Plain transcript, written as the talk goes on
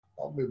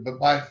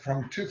but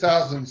from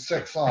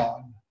 2006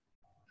 on,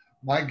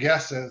 my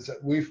guess is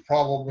that we've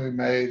probably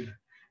made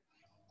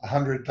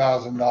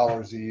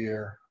 $100,000 a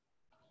year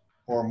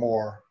or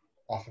more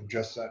off of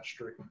just that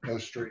street,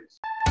 those streets.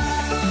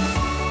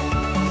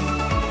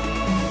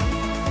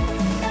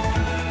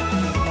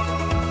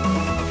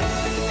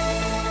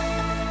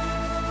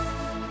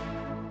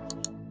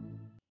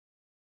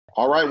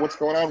 All right, what's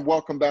going on?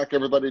 Welcome back,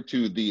 everybody,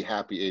 to the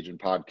Happy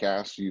Agent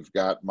Podcast. You've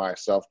got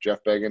myself,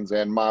 Jeff Beggins,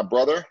 and my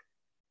brother.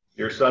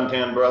 Your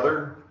suntan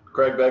brother,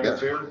 Craig Beggins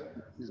here.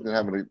 He's been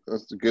having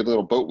a good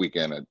little boat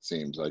weekend, it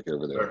seems like,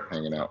 over there, sure.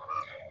 Hanging out.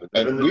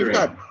 And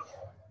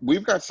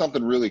we've got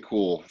something really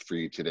cool for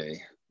you today,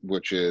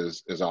 which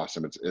is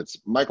awesome. It's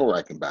Michael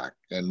Reichenbach.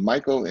 And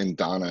Michael and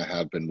Donna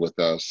have been with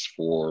us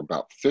for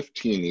about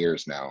 15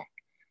 years now.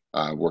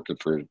 Working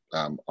for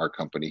our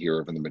company here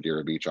over in the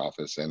Madeira Beach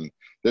office. And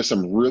there's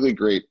some really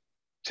great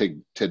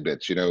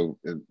tidbits. You know,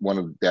 one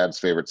of Dad's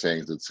favorite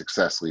sayings is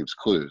success leaves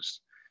clues.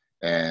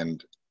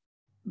 And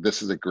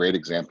this is a great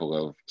example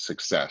of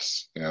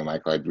success. You know,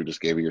 Michael, we just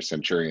gave you your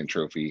Centurion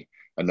Trophy,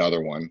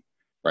 another one,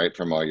 right,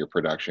 from all your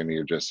production.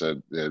 You're just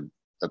the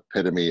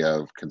epitome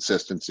of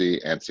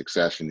consistency and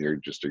success, and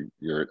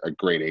you're a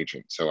great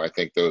agent. So I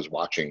think those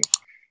watching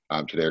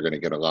today are going to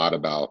get a lot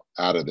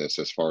out of this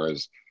as far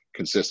as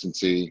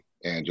consistency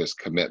and just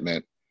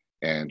commitment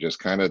and just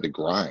kind of the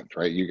grind,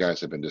 right? You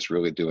guys have been just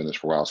really doing this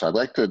for a while. So I'd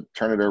like to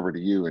turn it over to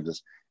you and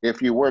just, if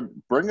you would,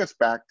 bring us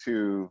back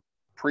to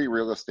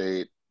pre-real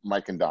estate,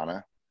 Mike and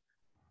Donna.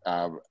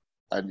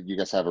 You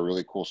guys have a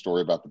really cool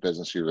story about the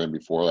business you were in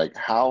before. Like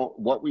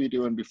what were you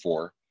doing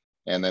before?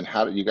 And then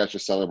how did you guys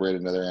just celebrate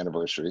another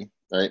anniversary,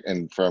 right?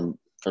 And from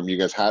you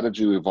guys, how did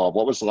you evolve?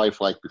 What was life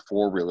like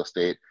before real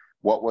estate?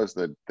 What was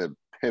the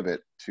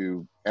pivot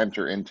to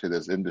enter into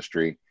this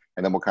industry?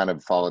 And then we'll kind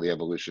of follow the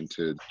evolution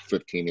to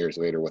 15 years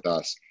later with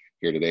us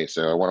here today.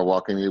 So I want to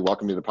welcome you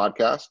to the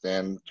podcast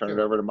and turn it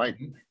over to Mike.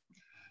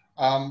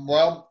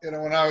 Well, you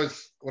know, when I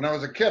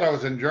was a kid, I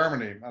was in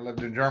Germany. I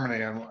lived in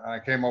Germany, and I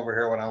came over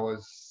here when I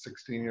was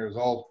 16 years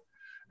old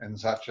and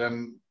such.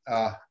 And,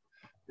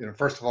 you know,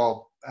 first of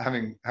all,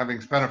 having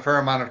spent a fair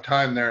amount of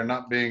time there and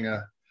not being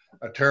a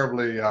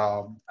terribly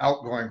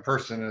outgoing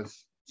person,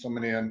 as so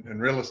many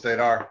in real estate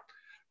are,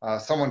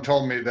 someone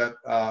told me that,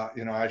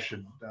 you know, I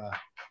should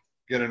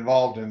get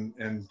involved in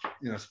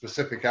you know,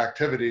 specific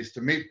activities to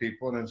meet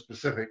people. And in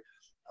specific,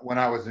 when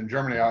I was in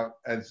Germany,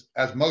 as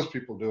most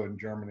people do in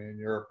Germany and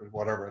Europe or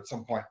whatever, at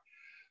some point,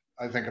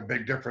 I think a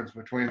big difference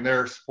between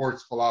their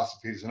sports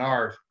philosophies and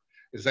ours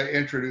is they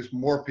introduce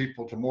more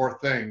people to more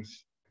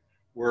things,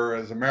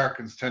 whereas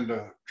Americans tend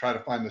to try to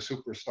find the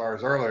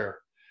superstars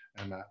earlier.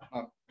 And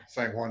not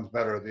saying one's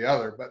better than the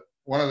other, but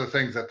one of the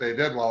things that they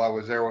did while I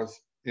was there was,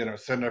 you know,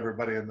 send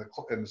everybody in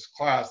this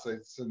class,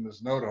 they'd send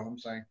this note home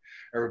saying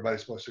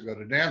everybody's supposed to go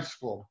to dance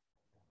school,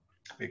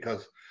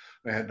 because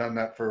they had done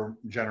that for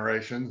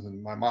generations.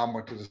 And my mom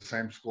went to the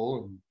same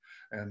school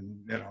and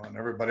you know, and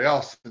everybody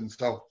else. And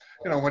so,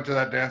 you know, went to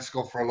that dance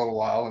school for a little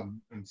while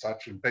and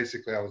such. And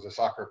basically I was a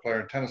soccer player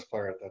and tennis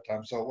player at that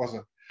time. So it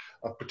wasn't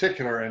a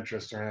particular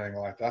interest or anything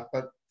like that,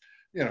 but,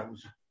 you know, it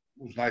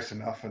was nice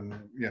enough. And,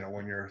 you know,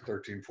 when you're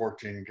 13,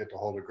 14, you get to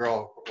hold a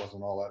girl, it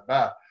wasn't all that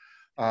bad.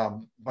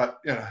 But,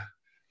 you know,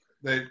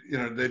 they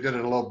did it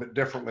a little bit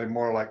differently,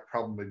 more like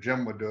probably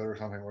Jim would do it or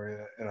something,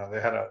 where, you know,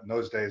 they had in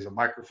those days a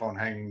microphone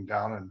hanging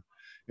down and,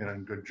 you know,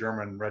 in good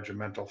German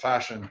regimental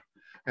fashion,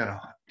 you know,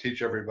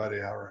 teach everybody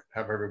or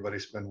have everybody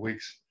spend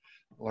weeks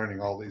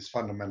learning all these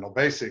fundamental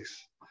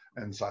basics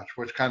and such,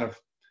 which kind of,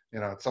 you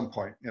know, at some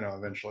point, you know,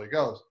 eventually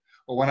goes.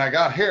 But when I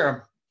got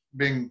here,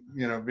 being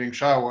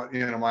shy,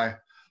 you know, my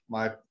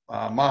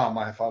mom,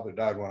 my father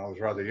died when I was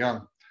rather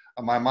young.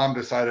 My mom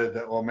decided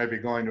that, well, maybe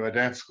going to a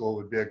dance school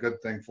would be a good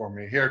thing for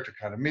me here to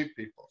kind of meet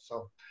people.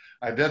 So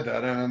I did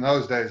that. And in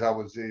those days, I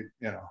was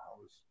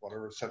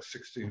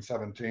 16,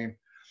 17,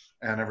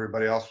 and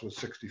everybody else was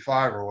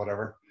 65 or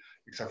whatever,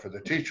 except for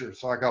the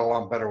teachers. So I got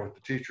along better with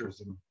the teachers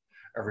than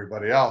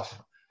everybody else.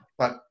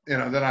 But, you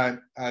know, then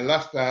I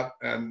left that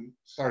and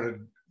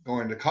started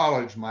going to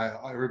college.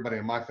 Everybody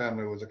in my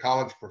family was a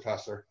college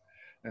professor.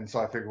 And so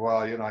I figured,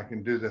 well, you know, I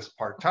can do this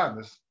part-time.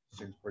 This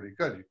seems pretty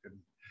good. You can,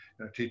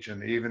 you know, teach in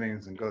the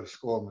evenings and go to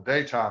school in the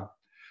daytime.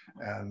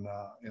 And,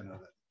 you know,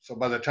 so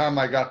by the time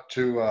I got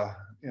to,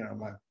 you know,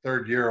 my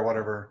third year or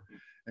whatever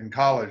in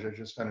college, I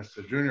just finished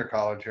the junior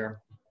college here,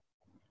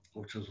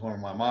 which was one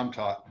my mom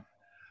taught.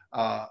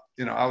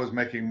 You know, I was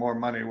making more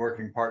money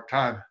working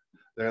part-time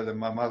there than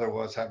my mother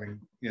was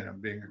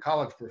being a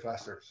college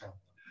professor. So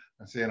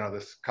I see, you know,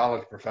 this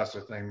college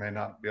professor thing may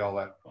not be all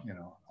that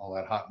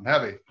hot and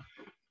heavy.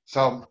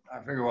 So I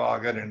figured, well,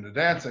 I'll get into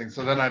dancing.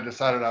 So then I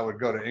decided I would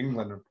go to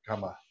England and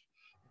become a,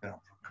 you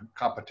know,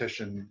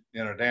 competition,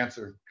 you know,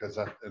 dancer, because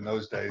in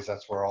those days,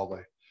 that's where all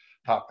the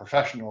top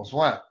professionals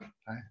went.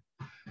 Right?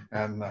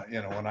 And,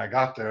 you know, when I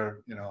got there,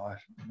 you know, I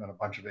met a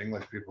bunch of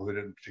English people who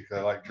didn't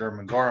particularly like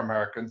Germans or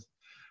Americans.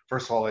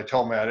 First of all, they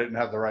told me I didn't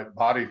have the right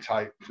body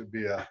type to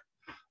be a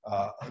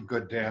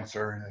good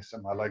dancer. And they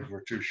said my legs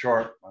were too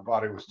short, my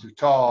body was too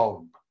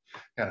tall,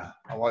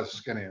 I was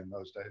skinny in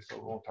those days, so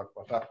we won't talk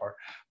about that part.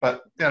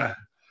 But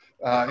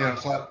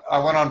so I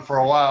went on for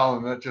a while,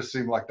 and it just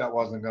seemed like that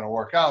wasn't going to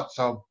work out.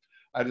 So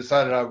I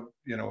decided I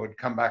would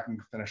come back and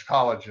finish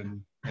college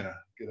and get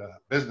a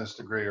business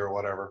degree or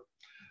whatever.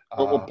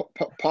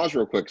 Pause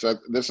real quick, because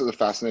this is a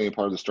fascinating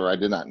part of the story. I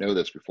did not know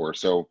this before.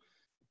 So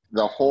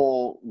the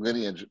whole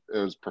lineage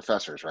is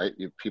professors, right?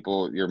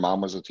 Your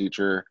mom was a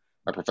teacher,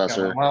 a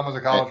professor. Yeah, my mom was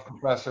a college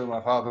professor.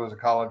 My father was a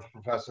college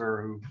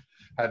professor who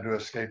had to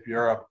escape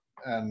Europe,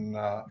 and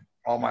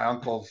all my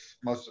uncles,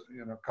 a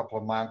couple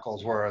of my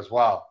uncles were as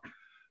well.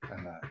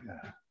 And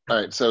All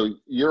right, so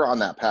you're on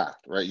that path,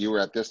 right? You were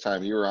at this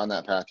time, you were on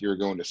that path. You were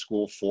going to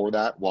school for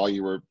that while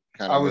you were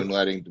kind of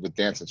moonlighting with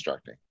dance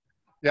instructing.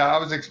 Yeah, I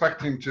was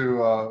expecting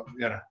to,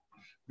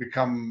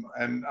 become,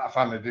 and I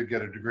finally did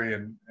get a degree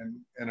in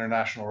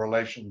international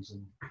relations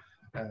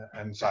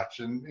and such.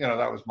 And,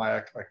 that was my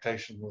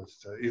expectation, was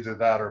to either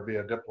that or be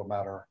a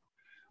diplomat or.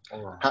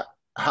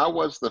 How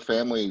was the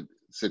family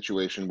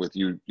situation with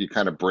you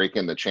kind of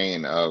breaking the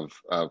chain of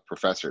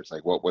professors?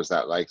 Like, what was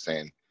that like,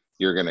 saying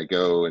you're going to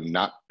go and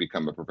not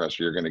become a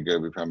professor, you're going to go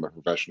become a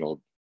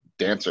professional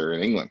dancer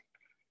in England?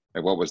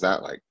 Like, what was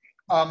that like?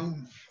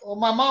 Well,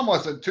 my mom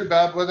wasn't too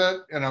bad with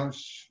it.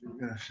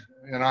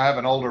 I have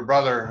an older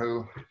brother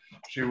who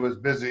she was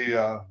busy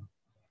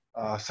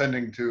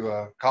sending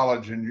to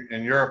college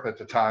in Europe at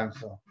the time,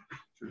 so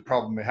she was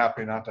probably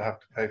happy not to have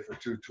to pay for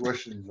 2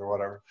 tuitions or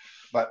whatever.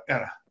 But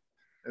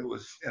it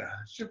was,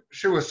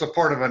 she was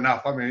supportive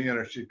enough. I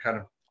mean, she kind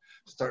of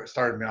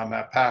started me on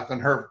that path, and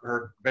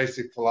her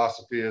basic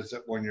philosophy is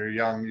that when you're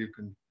young,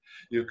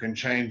 you can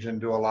change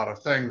and do a lot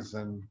of things,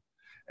 and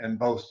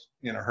both,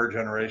 her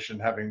generation,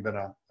 having been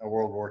a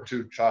World War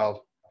II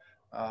child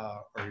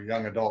or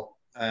young adult,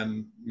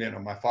 and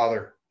my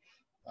father's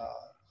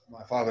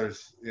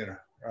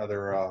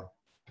rather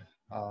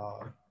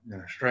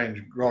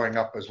strange growing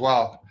up as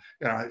well.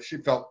 She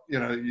felt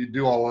you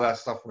do all of that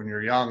stuff when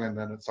you're young, and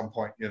then at some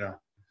point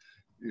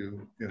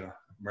you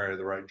marry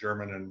the right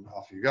German and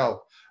off you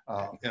go.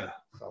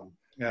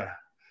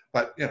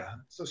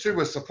 So she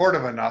was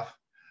supportive enough.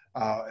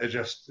 It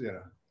just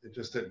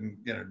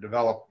didn't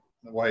develop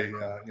the way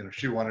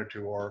she wanted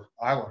to, or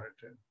I wanted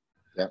to.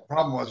 Yeah. The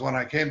problem was when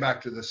I came back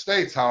to the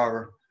States,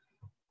 however,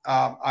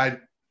 I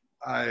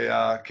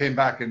came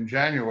back in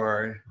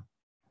January,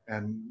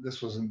 and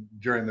this was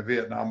during the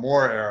Vietnam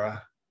War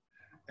era.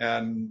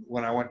 And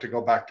when I went to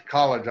go back to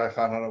college, I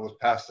found out it was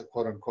past the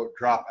quote unquote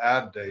drop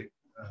ad date,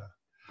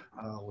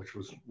 which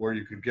was where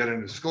you could get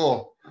into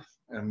school.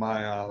 And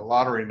my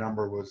lottery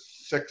number was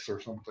 6 or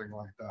something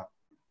like that.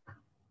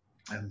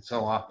 And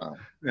so,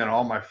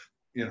 all my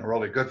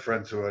really good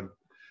friends who had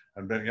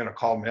been,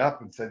 called me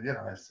up and said,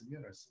 I said,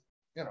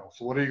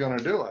 so what are you going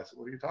to do? I said,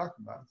 what are you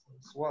talking about? I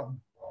said, well,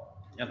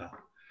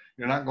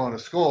 you're not going to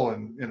school,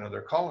 and,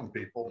 they're calling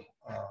people,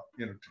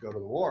 to go to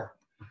the war.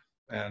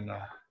 And,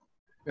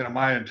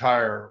 my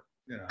entire,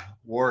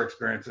 war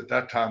experience at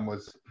that time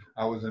was,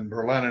 I was in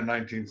Berlin in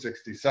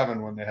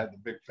 1967 when they had the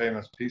big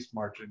famous peace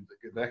march in the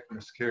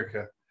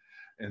Gedächtniskirche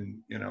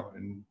in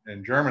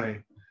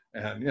Germany.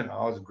 And,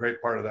 I was a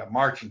great part of that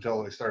march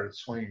until they started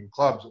swinging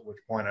clubs, at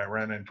which point I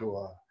ran into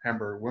a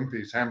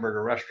Wimpy's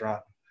hamburger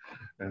restaurant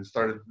and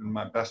started in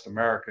my best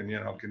American,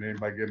 can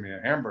anybody give me a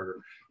hamburger?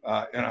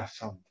 I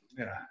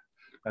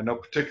had no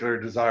particular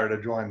desire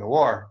to join the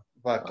war,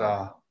 but,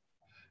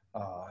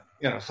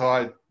 so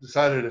I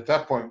decided at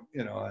that point,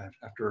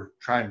 after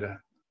trying to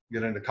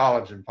get into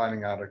college and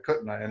finding out I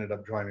couldn't, I ended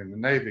up joining the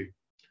Navy,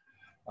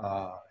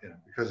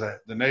 because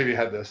the Navy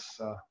had this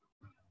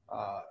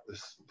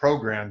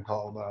program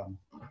called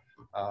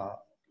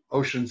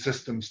Ocean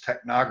Systems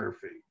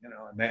Technography,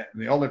 and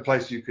the only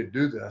place you could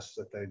do this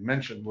that they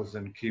mentioned was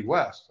in Key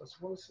West. I said,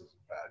 well, this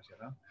isn't bad,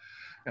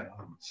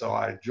 So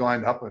I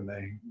joined up, and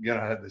they,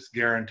 had this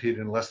guaranteed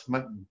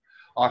enlistment, and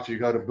off you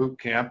go to boot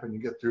camp, and you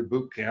get through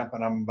boot camp,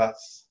 and I'm about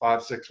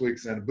 5-6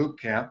 weeks into boot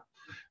camp,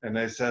 and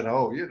they said,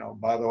 oh,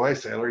 by the way,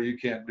 sailor, you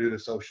can't do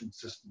this Ocean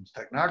Systems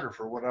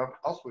Technographer. What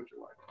else would you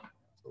like?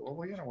 So, well,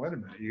 wait a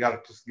minute, you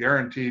got this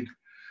guaranteed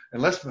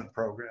enlistment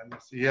program. I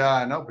said, yeah,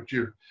 I know, but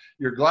your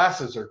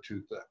glasses are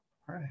too thick,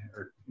 right?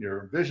 Or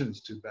your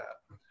vision's too bad.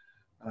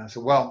 And I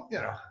said, well,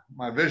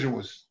 my vision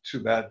was too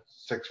bad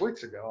 6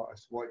 weeks ago. I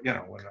said, well,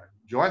 when I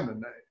joined the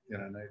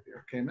Navy,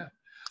 or came in.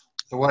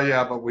 So, well,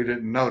 yeah, but we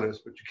didn't notice,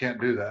 but you can't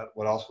do that.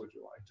 What else would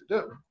you like to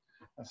do?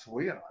 I said,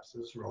 well, I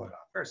said, this is really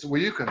not fair. So,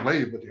 well, you can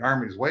leave, but the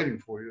Army's waiting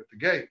for you at the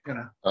gate,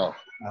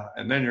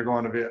 and then you're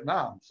going to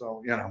Vietnam.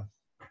 So,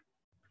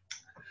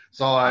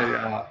 So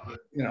I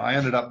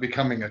ended up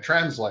becoming a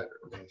translator.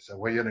 They said,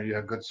 well, you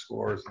have good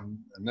scores and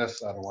this,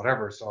 that, or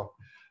whatever. So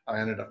I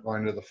ended up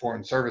going to the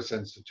Foreign Service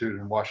Institute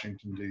in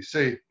Washington,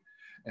 D.C.,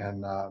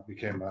 and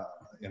became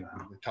they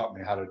taught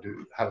me how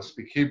to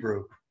speak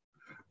Hebrew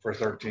for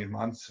 13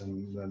 months.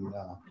 And then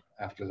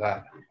after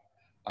that,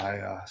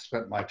 I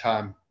spent my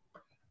time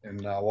in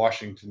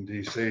Washington,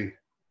 D.C.,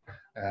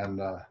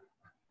 and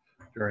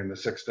during the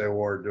 6-Day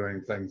War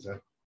doing things that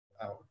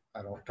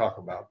I don't talk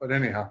about. But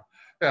anyhow,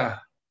 yeah.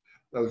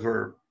 Those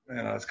were,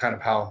 it's kind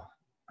of how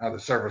how the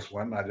service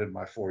went. I did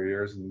my 4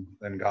 years and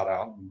then got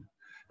out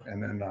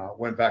and then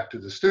went back to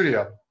the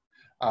studio.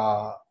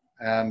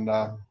 And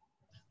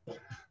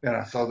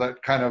so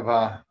that kind of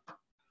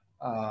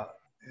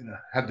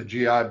had the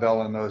GI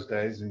Bill in those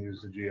days and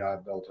used the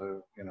GI Bill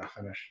to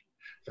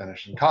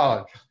finish in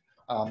college.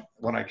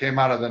 When I came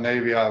out of the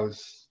Navy, I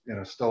was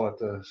still at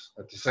the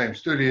same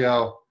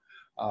studio.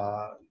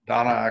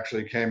 Donna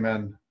actually came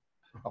in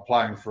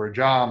applying for a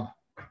job.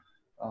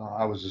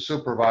 I was a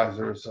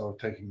supervisor, so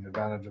taking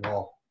advantage of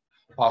all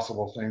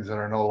possible things that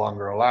are no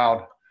longer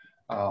allowed.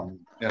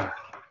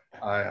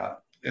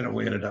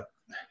 We ended up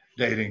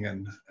dating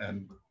and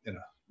then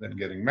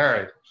getting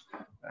married,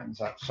 and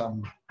that's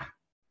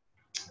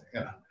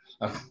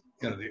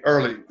the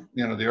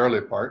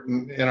early part.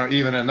 And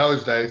even in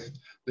those days,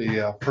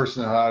 the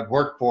person that I'd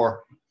worked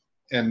for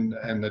in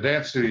the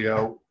dance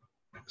studio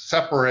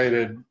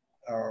separated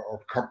or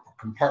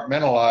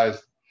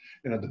compartmentalized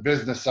the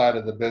business side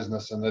of the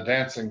business and the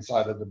dancing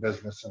side of the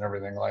business and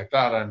everything like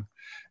that.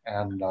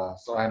 And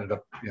so I ended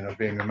up,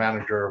 being the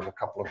manager of a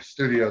couple of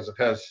studios of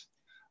his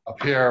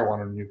up here,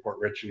 one in Newport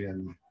Richey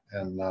and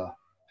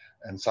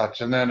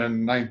such. And then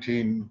in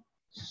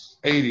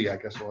 1980, I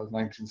guess it was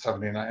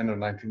 1979, end of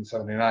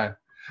 1979,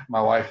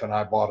 my wife and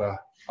I bought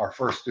our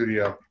first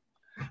studio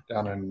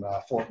down in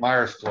Fort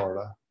Myers,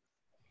 Florida.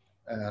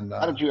 And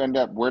how did you end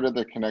up? Where did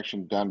the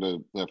connection down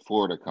to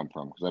Florida come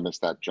from? Because I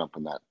missed that jump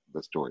in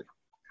the story.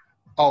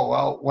 Oh,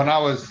 well, when I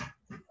was,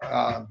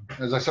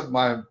 as I said,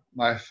 my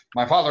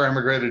father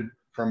immigrated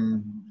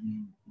from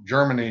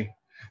Germany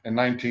in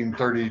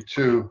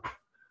 1932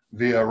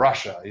 via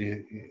Russia.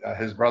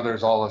 His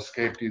brothers all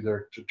escaped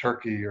either to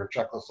Turkey or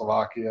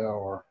Czechoslovakia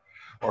or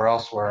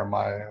elsewhere.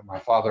 My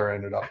father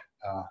ended up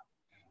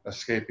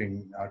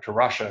escaping to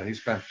Russia. He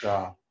spent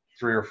 3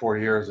 or 4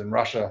 years in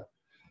Russia,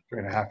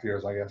 3.5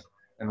 years, I guess,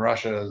 in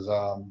Russia as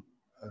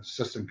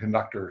assistant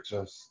conductor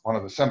to one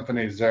of the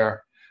symphonies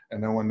there.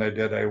 And then when they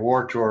did a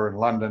war tour in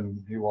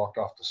London, he walked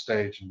off the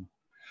stage and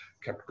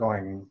kept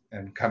going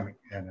and coming,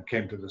 and it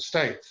came to the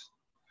States.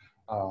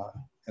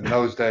 In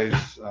those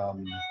days,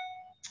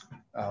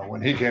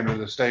 when he came to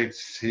the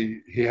States,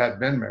 he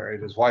had been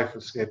married. His wife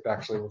escaped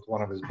actually with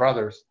one of his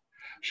brothers.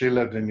 She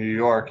lived in New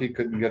York. He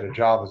couldn't get a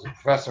job as a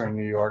professor in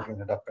New York,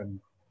 ended up in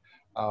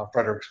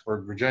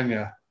Fredericksburg,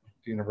 Virginia,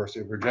 the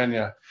University of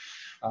Virginia,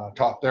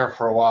 taught there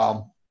for a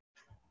while.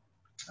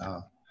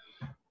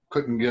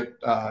 Couldn't get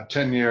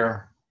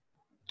tenure,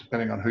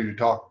 depending on who you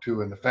talk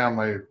to in the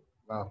family,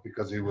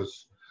 because he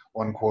was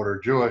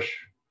 1/4 Jewish,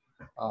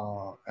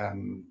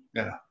 and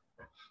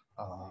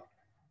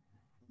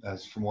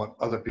as from what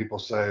other people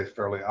say,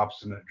 fairly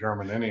obstinate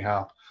German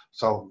anyhow.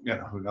 So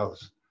who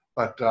knows?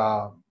 But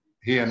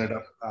he ended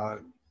up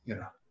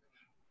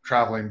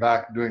traveling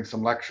back, doing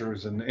some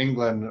lectures in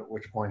England. At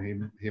which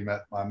point he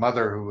met my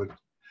mother, who would.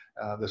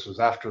 This was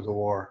after the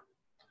war.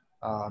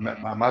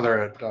 Met my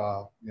mother at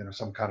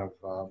some kind of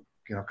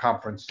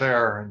conference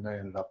there, and they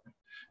ended up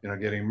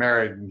getting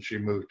married, and she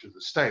moved to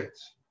the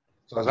States.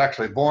 So I was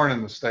actually born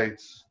in the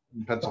States,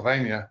 in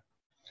Pennsylvania,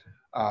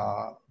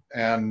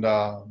 and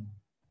I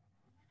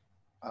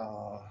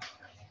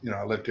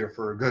lived here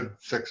for a good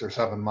 6 or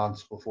 7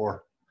 months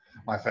before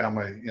my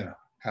family,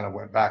 kind of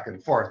went back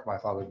and forth, my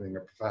father being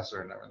a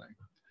professor and everything.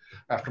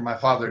 After my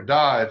father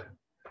died,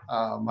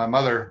 my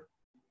mother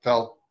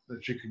felt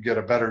that she could get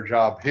a better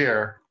job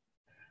here.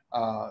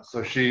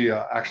 So she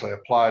actually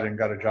applied and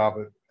got a job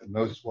at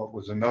what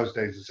was in those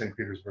days the St.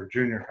 Petersburg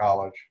Junior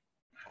College.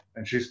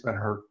 And she spent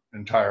her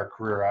entire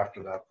career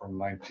after that, from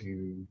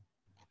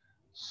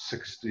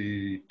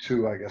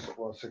 1962, I guess it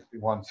was,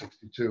 61,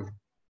 62,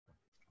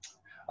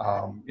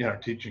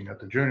 teaching at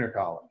the junior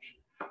college.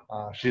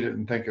 She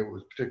didn't think it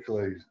was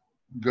particularly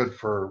good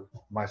for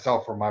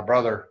myself or my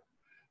brother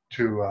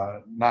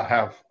to not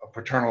have a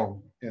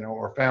paternal,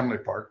 or family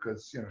part,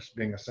 because,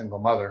 being a single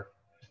mother,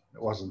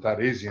 it wasn't that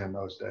easy in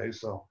those days.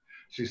 So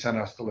she sent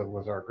us to live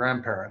with our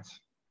grandparents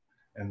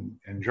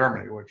in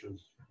Germany, which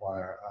is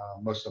why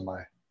most of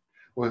my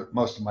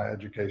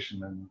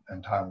education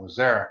and time was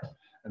there,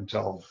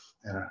 until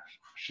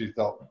she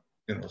felt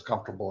it was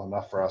comfortable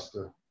enough for us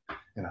to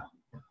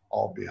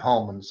all be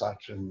home and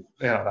such. And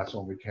that's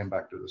when we came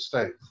back to the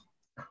States.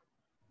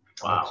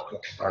 Wow.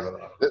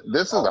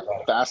 This is a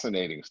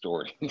fascinating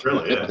story. It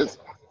really is.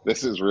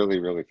 This is really,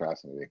 really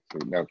fascinating. So,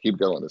 no, keep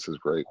going. This is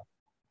great.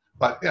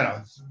 But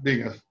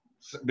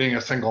being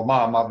a single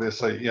mom,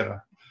 obviously,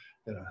 I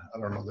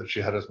don't know that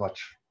she had as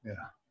much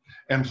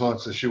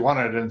influence as she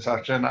wanted and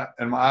such. And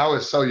I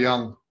was so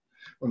young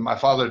when my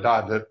father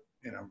died that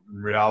in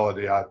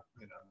reality,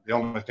 the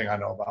only thing I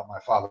know about my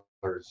father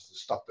is the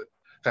stuff that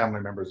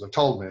family members have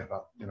told me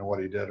about what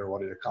he did or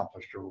what he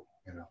accomplished or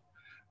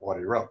what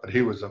he wrote. But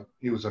he was a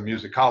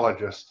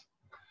musicologist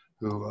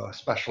who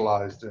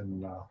specialized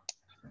in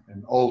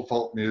old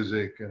folk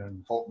music and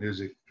in folk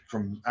music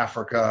from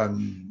Africa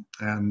and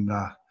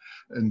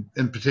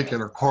in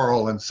particular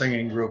choral and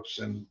singing groups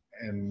in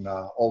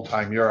old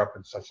time Europe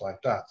and such like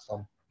that.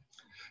 So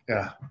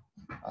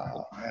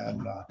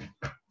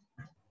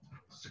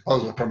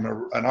supposedly from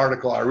an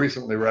article I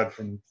recently read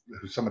from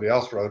who somebody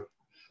else wrote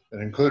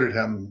that included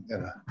him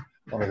in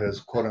one of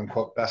his quote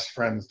unquote best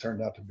friends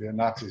turned out to be a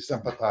Nazi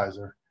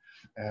sympathizer,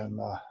 and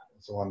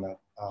it's the one that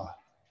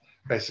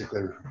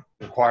basically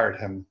required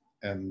him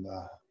and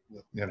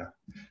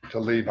to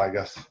leave, I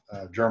guess,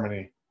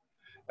 Germany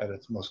at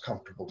its most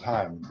comfortable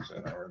times,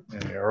 in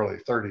the early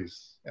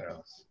 30s.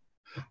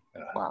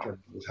 Wow.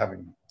 Germany was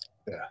having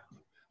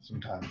some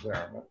times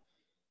there, but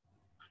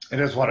it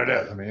is what it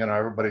is. I mean,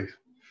 everybody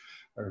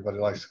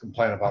likes to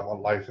complain about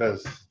what life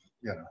is,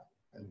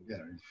 and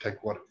you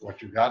take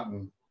what you got,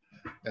 and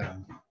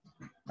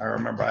I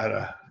remember I had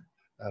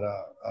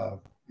a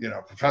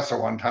professor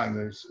one time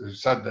who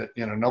said that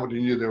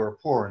nobody knew they were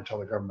poor until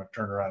the government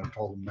turned around and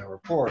told them they were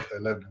poor if they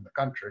lived in the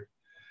country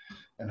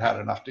and had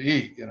enough to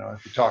eat.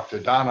 If you talk to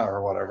Donna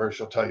or whatever,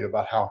 she'll tell you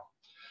about how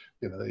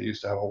they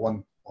used to have a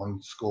one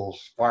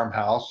school's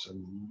farmhouse,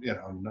 and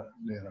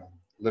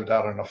lived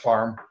out on a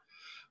farm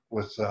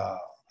with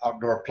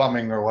outdoor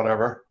plumbing or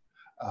whatever.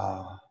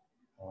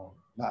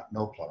 Not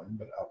no plumbing,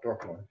 but outdoor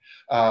plumbing.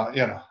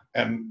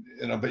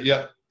 But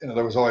yet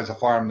there was always a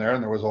farm there,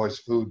 and there was always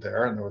food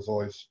there, and there was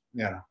always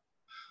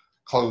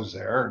clothes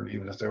there, and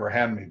even if they were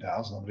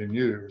hand-me-downs, nobody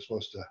knew you were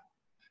supposed to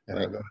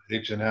Right. go to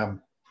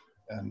H&M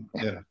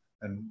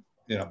and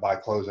buy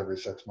clothes every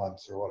 6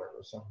 months or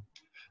whatever. So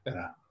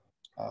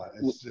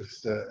it's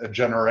just a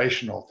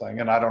generational thing,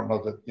 and I don't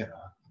know that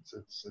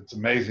it's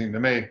amazing to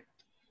me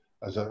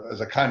as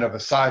a kind of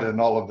aside in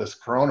all of this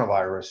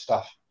coronavirus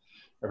stuff.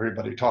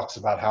 Everybody talks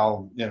about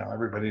how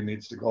everybody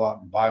needs to go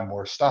out and buy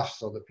more stuff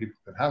so that people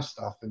can have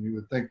stuff, and you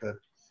would think that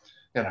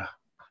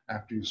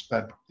after you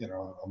spent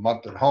a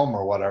month at home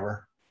or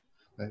whatever,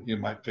 that you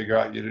might figure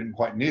out you didn't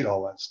quite need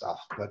all that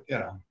stuff. But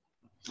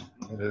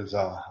it is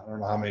I don't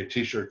know how many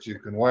T-shirts you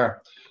can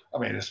wear. I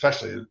mean,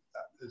 especially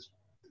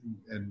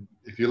and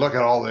if you look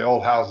at all the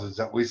old houses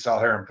that we sell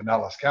here in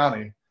Pinellas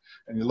County,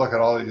 and you look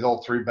at all these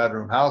old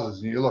 3-bedroom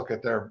houses, and you look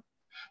at their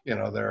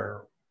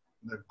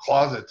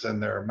closets in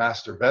their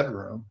master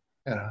bedroom,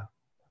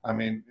 I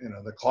mean,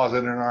 the closet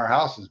in our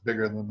house is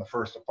bigger than the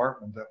first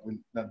apartment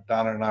that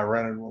Donna and I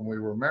rented when we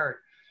were married,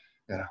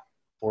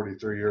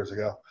 43 years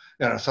ago.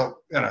 So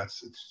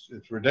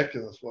it's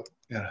ridiculous what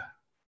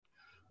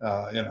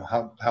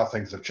how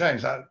things have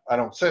changed. I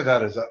don't say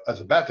that as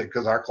a bad thing,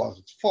 because our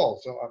closet's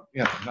full. So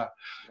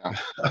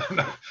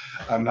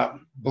I'm not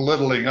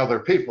belittling other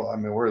people. I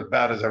mean, we're as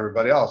bad as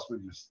everybody else. We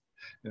just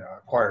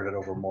acquired it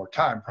over more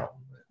time, probably.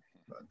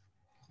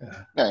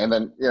 Yeah, and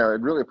then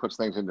it really puts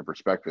things into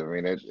perspective. I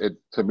mean, it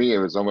to me, it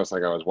was almost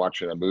like I was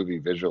watching a movie,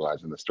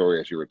 visualizing the story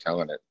as you were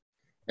telling it.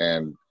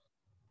 And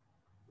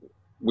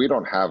we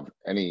don't have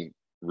any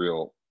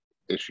real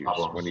issues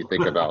when you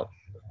think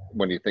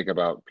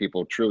about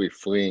people truly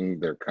fleeing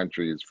their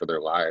countries for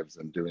their lives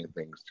and doing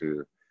things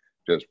to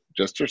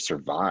just to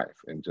survive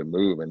and to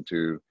move and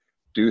to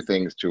do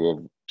things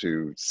to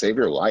save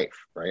your life,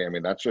 right? I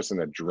mean, that's just an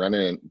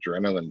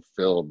adrenaline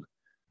filled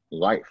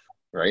life,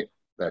 right?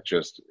 That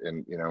just,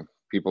 and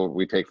people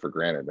we take for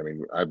granted. I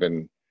mean, I've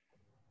been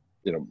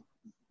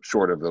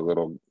short of the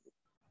little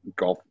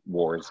Gulf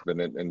wars, been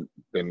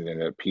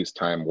in a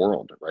peacetime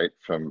world, right,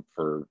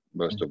 for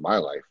most of my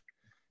life,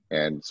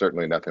 and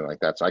certainly nothing like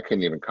that. So I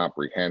couldn't even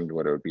comprehend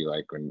what it would be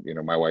like when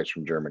my wife's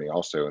from Germany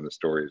also, and the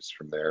stories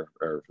from there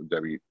are from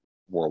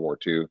World War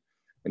II,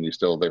 and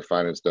they're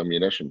finding still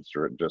munitions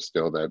just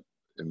still that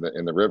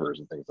in the rivers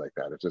and things like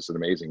that. It's just an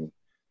amazing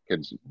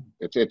kids.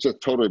 It's a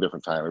totally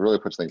different time. It really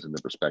puts things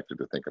into perspective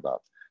to think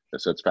about.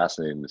 So it's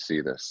fascinating to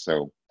see this. So,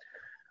 all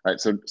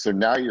right. So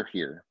now you're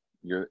here.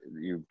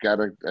 You've got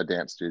a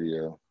dance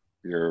studio.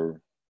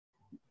 Your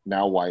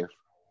now wife,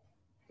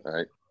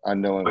 right?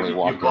 Unknowingly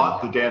walked in. You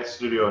bought the dance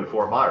studio in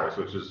Fort Myers,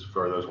 which is,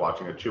 for those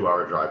watching, a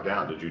 2-hour drive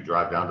down. Did you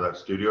drive down to that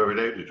studio every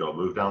day? Did you all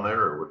move down there,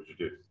 or what did you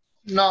do?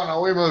 No,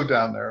 we moved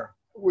down there.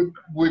 We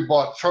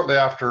bought shortly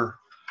after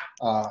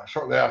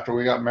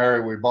we got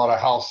married. We bought a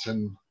house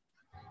in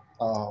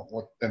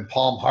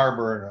Palm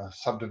Harbor, in a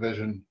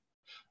subdivision,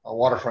 a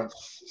waterfront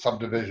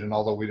subdivision.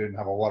 Although we didn't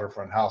have a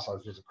waterfront house, I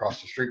was just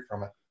across the street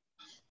from it.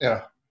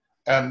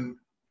 And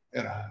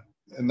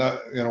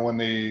when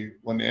the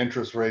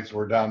interest rates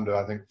were down to,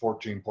 I think,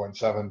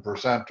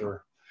 14.7%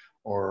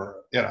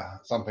 or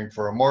something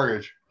for a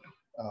mortgage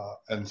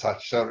and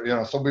such. So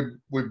so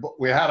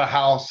we had a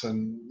house,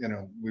 and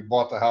we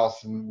bought the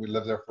house, and we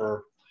lived there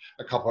for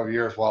a couple of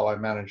years while I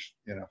managed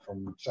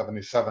from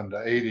 77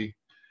 to 80,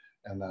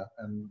 and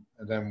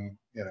then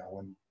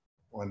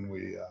when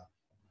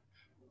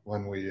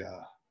we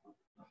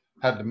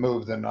had to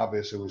move, then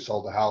obviously we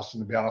sold the house.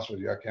 And to be honest with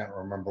you, I can't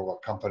remember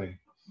what company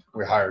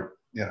we hired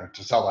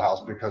to sell the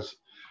house, because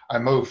I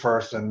moved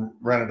first and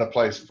rented a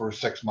place for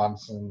 6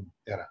 months, and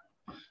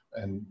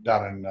and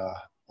down in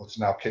what's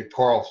now Cape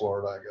Coral,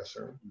 Florida, I guess,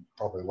 or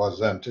probably was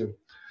then too,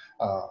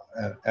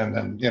 and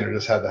then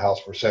just had the house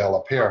for sale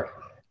up here.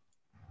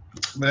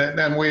 And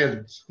then we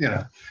had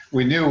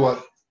we knew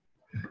what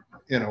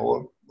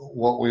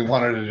what we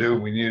wanted to do.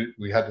 We knew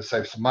we had to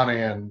save some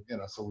money, and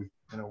so we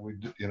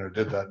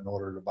did that in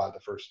order to buy the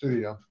first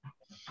studio,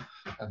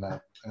 and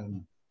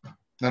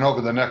then over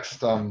the next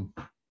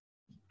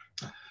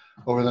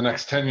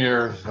 10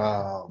 years,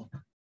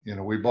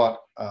 we bought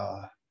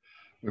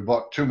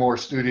 2 more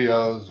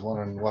studios,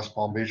 one in West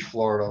Palm Beach,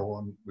 Florida.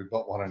 We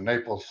built one in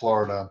Naples,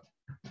 Florida,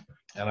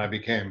 and I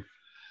became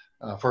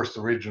first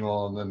the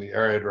regional and then the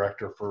area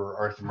director for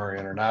Arthur Murray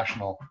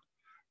International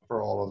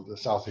for all of the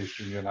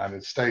southeastern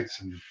United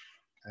States and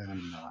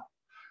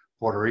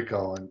Puerto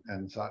Rico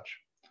and such.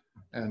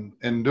 And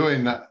in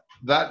doing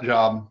that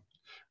job,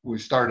 we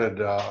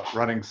started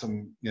running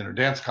some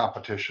dance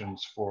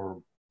competitions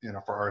for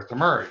Arthur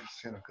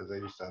Murray's, because they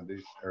used to have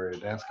these area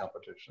dance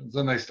competitions,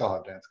 and they still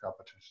have dance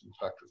competitions. In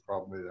fact, it's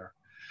probably their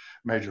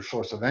major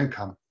source of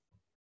income.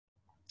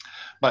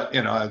 But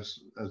as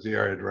the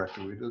area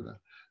director, we did that.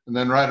 And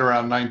then right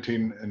in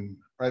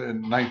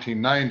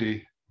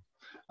 1990,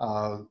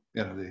 the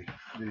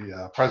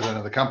president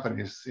of the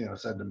companies,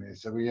 said to me, he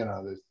said,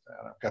 well,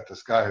 I've got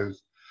this guy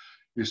who's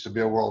used to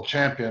be a world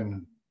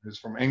champion, who's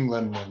from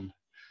England,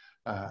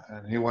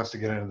 and he wants to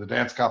get into the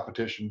dance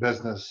competition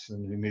business,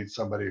 and he needs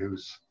somebody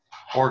who's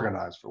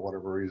organized. For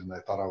whatever reason, they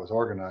thought I was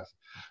organized,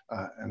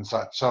 and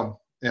such. So,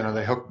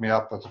 they hooked me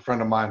up with a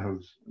friend of mine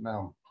who's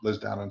now lives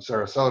down in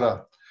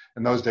Sarasota.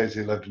 In those days,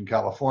 he lived in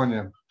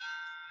California,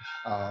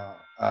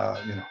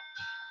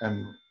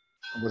 and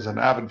was an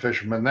avid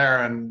fisherman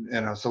there. And,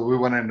 so we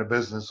went into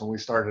business and we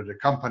started a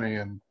company,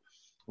 and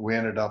we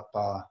ended up,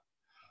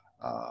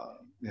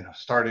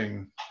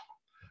 starting,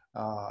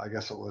 I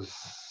guess it was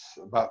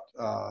about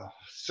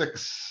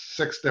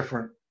six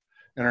different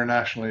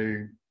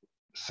internationally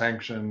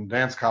sanctioned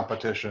dance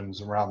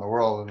competitions around the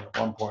world. And at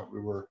one point we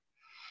were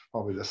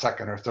probably the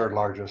second or third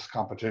largest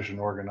competition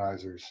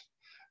organizers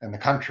in the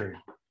country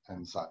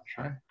and such,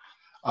 right?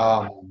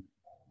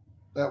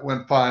 That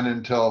went fine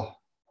until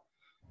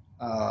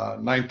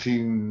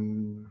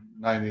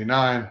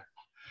 1999,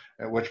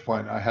 at which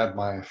point I had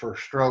my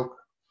first stroke,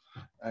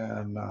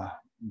 and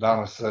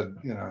Donna said,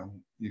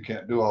 you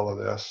can't do all of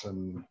this,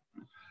 and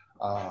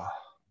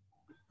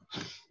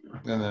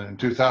then in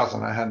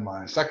 2000 I had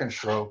my second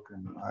stroke,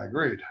 and I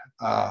agreed.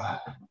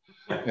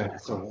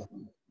 So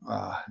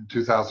in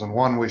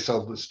 2001 we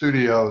sold the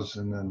studios,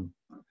 and then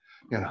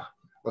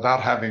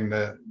without having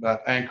that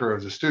anchor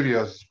of the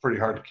studios, it's pretty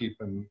hard to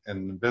keep in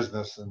the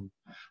business. And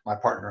my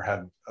partner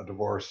had a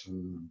divorce,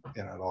 and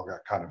it all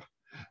got kind of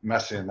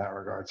messy in that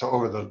regard. So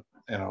over the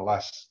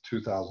last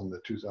 2000 to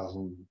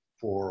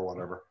 2004 or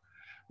whatever,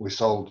 we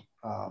sold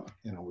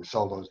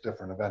those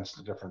different events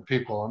to different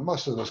people, and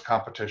most of those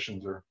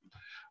competitions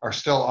are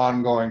still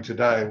ongoing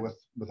today with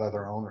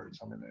other owners.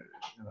 I mean,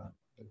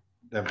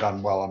 they've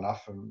done well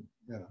enough, and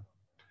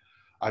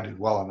I did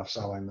well enough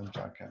selling them, so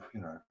I can't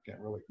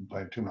really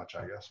complain too much,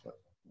 I guess. But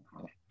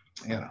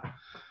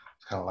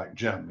it's kind of like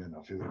Jim.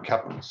 If he would have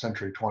kept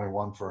Century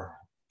 21 for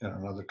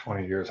another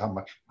 20 years, how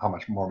much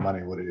more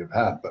money would he have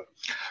had? But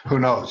who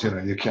knows?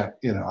 You can't.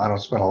 I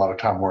don't spend a lot of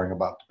time worrying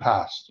about the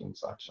past and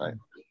such, right?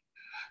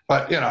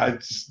 But it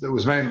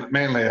was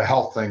mainly a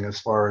health thing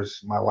as far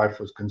as my wife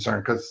was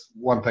concerned. Because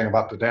one thing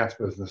about the dance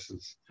business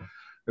is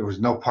there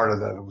was no part of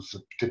that it was a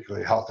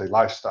particularly healthy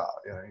lifestyle.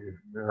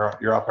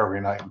 You're up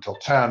every night until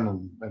 10,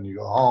 and then you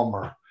go home,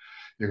 or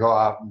you go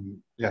out and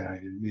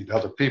you meet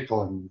other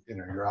people, and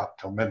you're out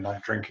till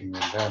midnight drinking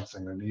and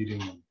dancing and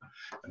eating and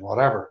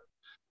whatever.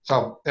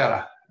 So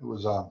it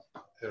was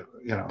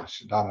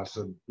Donna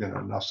said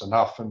enough's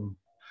enough, and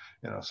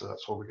so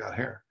that's what we got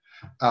here.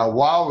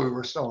 While we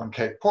were still in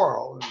Cape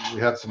Coral, we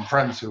had some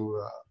friends who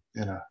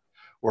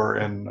were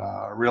in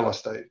real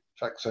estate, in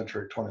fact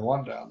Century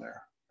 21 down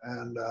there,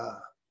 and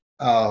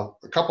a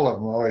couple of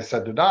them always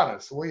said to Donna,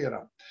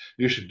 well,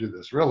 you should do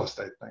this real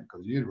estate thing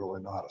because you really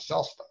know how to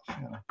sell stuff,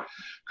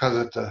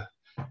 because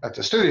at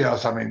the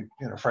studios, I mean,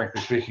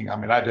 frankly speaking, I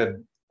mean, I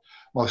did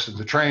most of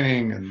the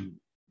training, and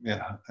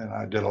and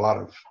I did a lot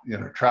of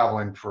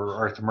traveling for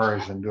Arthur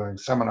Murray's and doing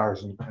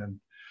seminars and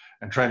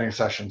training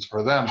sessions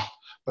for them.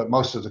 But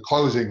most of the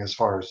closing, as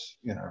far as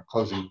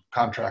closing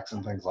contracts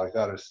and things like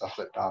that, is stuff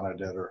that Donna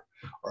did or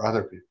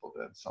other people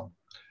did. So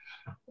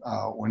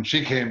when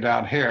she came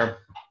down here,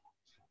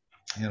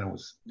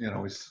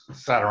 we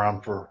sat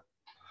around for,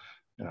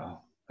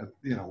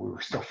 we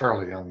were still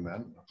fairly young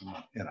then,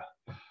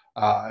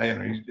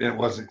 it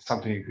wasn't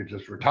something you could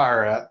just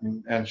retire at,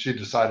 and she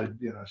decided,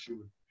 she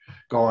would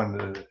go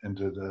into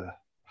the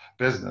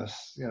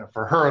business.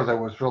 For her, there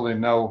was really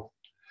no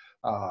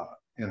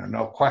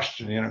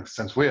question,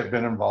 since we had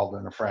been involved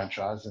in a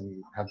franchise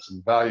and had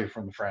some value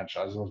from the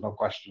franchise, there was no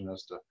question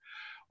as to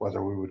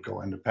whether we would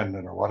go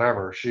independent or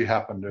whatever. She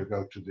happened to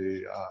go to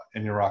the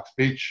Inion Rocks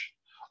Beach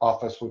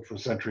office, which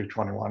was Century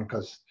 21,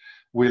 because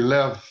we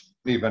live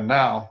even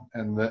now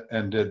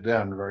and did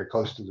then very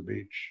close to the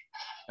beach,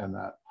 and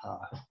that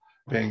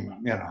being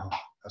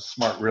a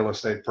smart real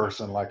estate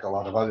person like a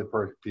lot of other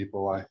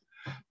people,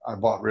 I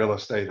bought real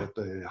estate at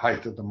the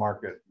height of the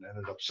market and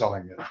ended up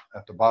selling it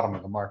at the bottom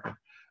of the market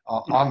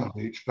on the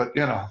beach. But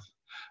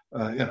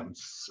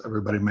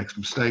everybody makes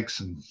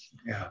mistakes, and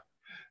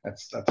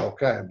that's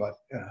okay. But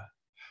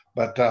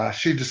but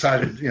she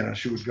decided,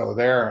 she would go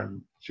there,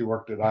 and she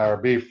worked at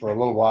IRB for a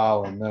little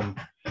while, and then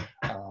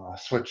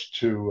switched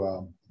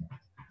to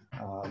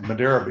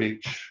Madeira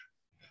Beach,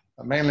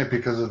 mainly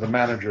because of the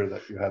manager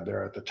that you had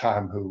there at the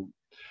time, who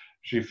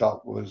she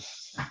felt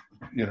was,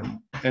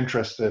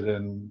 interested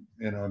in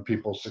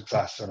people's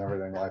success and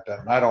everything like that.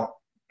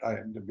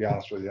 And to be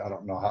honest with you, I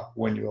don't know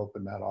when you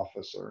opened that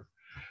office, or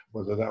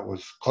whether that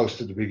was close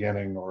to the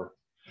beginning, or,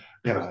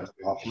 the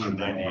office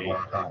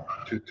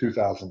in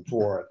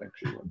 2004, I think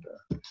she went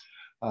there.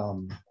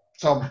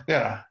 So,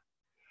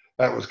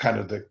 that was kind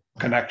of the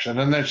connection.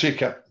 And then she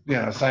kept,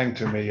 saying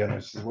to me,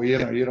 she said, well,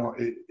 you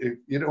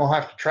don't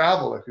have to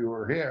travel if you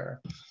were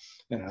here.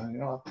 You don't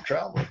have to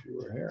travel if you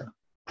were here.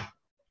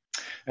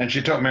 And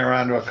she took me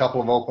around to a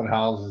couple of open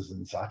houses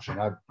and such.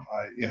 And I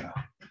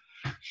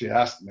she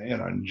asked me,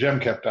 and Jim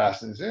kept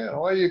asking,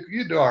 well,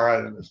 you do all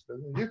right in this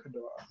business. You can do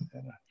all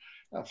right.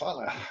 And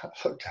finally, I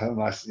looked at him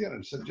and I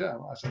said,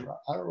 Jim,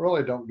 I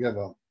really don't give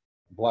a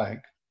blank,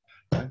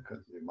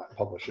 because you might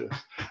publish this.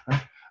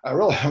 I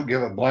really don't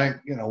give a blank,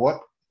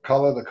 what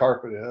color the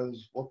carpet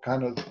is, what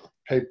kind of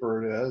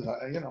paper it is.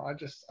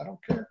 I don't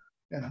care,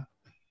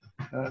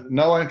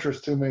 no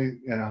interest to me,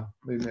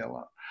 leave me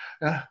alone.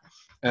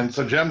 And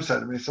so Jim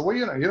said to me, well,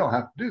 you don't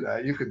have to do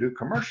that. You could do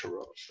commercial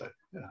real estate,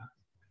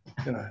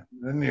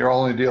 then you're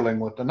only dealing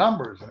with the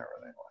numbers and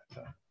everything like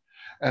that.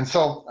 And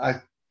so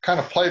I kind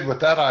of played with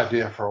that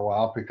idea for a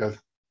while, because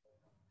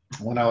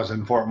when I was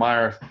in Fort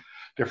Myers,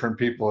 different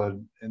people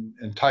had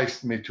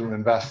enticed me to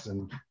invest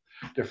in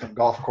different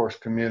golf course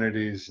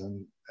communities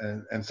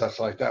and such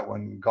like that,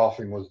 when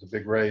golfing was the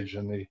big rage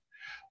in the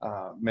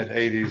mid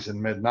 80s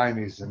and mid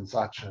 90s and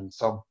such. And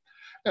so,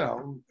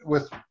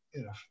 with,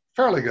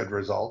 fairly good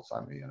results.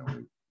 I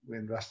mean, we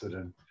invested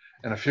in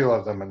a few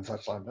of them and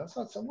such like that. That's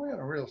not some way in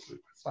a real estate.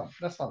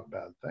 That's not a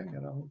bad thing.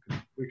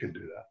 We could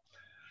do that.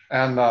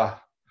 And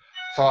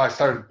so I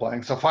started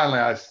playing. So finally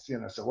I, said,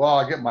 well,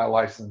 I'll get my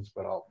license,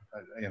 but I'll, I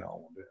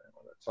won't do anything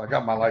with it. So I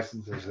got my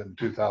licenses in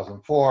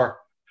 2004.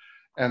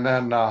 And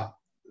then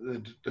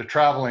the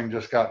traveling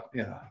just got,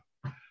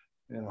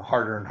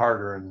 harder and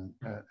harder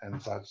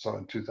and such. So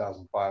in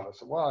 2005, I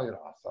said,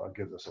 well, so I'll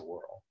give this a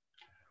whirl.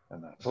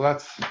 And then, so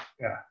that's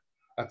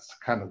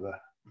kind of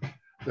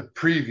the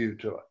preview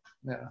to it.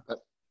 Yeah. I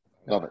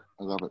love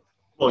it.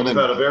 Well, you've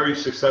had a very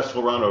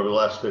successful run over the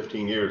last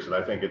 15 years, and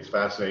I think it's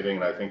fascinating,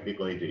 and I think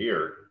people need to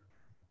hear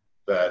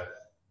that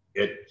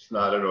it's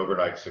not an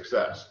overnight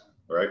success,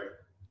 right?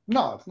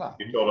 No, it's not.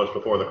 You told us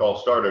before the call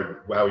started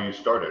how you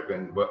started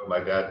and what my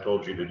dad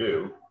told you to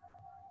do,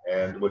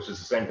 and which is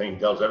the same thing he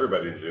tells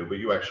everybody to do, but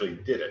you actually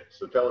did it.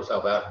 So tell us how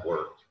that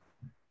worked.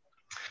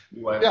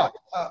 Yeah,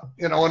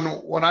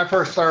 when I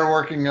first started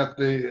working at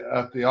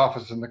the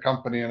office in the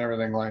company and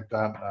everything like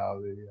that,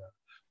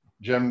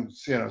 Jim,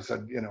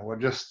 said, well,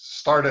 just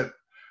start it.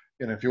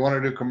 If you want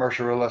to do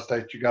commercial real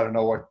estate, you got to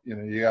know what, you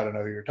got to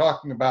know who you're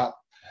talking about,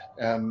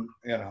 and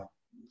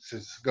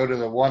just go to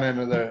the one end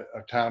of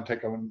town,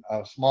 take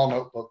a small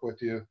notebook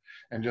with you,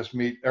 and just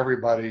meet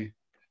everybody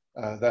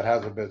that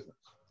has a business.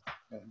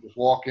 And just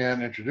walk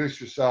in,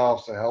 introduce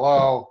yourself, say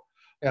hello,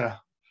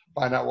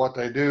 find out what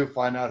they do,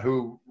 find out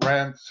who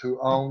rents, who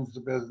owns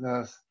the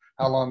business,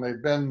 how long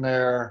they've been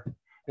there,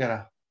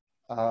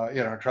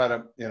 try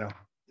to,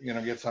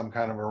 get some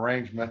kind of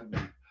arrangement,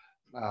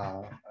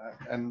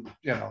 and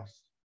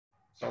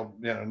so,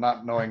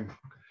 not knowing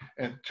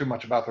too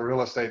much about the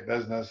real estate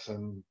business,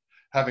 and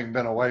having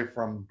been away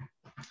from,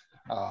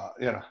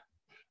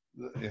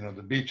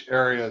 the beach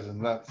areas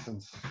and that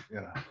since,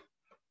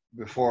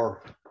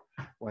 before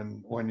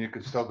when you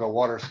could still go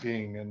water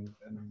skiing and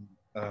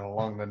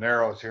along the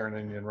Narrows here in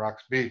Indian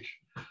Rocks Beach,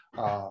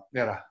 I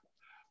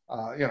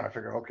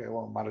figure, okay,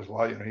 well, might as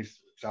well, he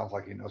sounds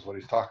like he knows what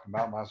he's talking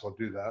about, might as well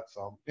do that.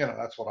 So,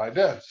 that's what I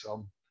did.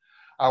 So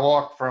I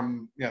walked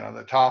from,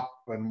 the top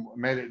and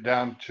made it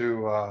down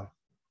to,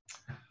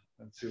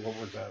 let's see, what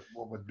was that?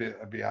 What would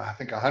be I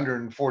think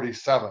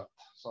 147th.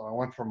 So I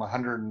went from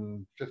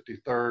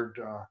 153rd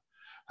to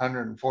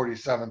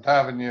 147th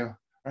Avenue,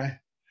 right?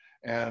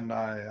 And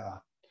I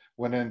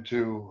went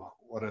into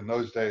what in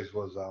those days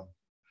was, I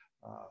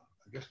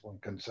guess one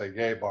can say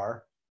gay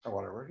bar or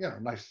whatever,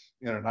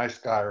 nice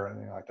guy or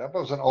anything like that. But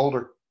it was an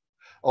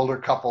older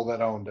couple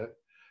that owned it,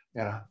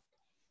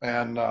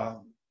 and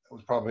it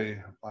was probably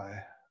my,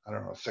 I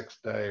don't know,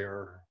 6th day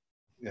or,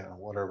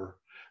 whatever,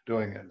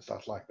 doing it and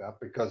stuff like that.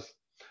 Because,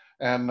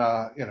 and,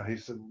 he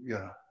said,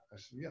 I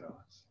said,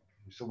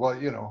 he said,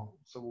 well,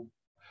 so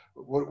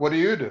what do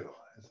you do?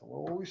 I said,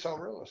 well, we sell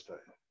real estate.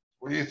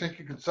 Well, do you think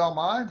you could sell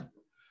mine?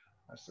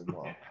 I said,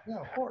 well, yeah,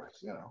 of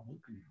course, we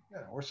can,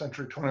 we're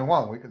Century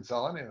 21, we can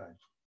sell anything.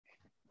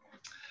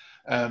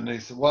 And he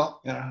said,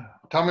 well,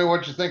 tell me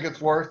what you think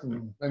it's worth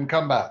and then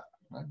come back.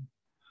 I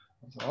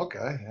said,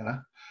 okay,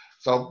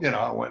 So,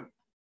 I went,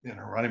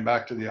 running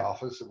back to the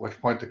office, at which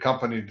point the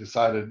company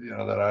decided,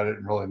 that I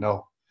didn't really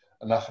know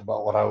enough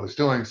about what I was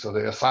doing. So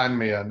they assigned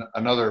me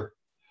another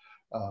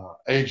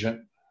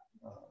agent,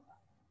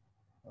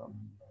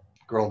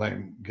 girl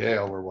named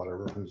Gail or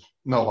whatever, who's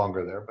no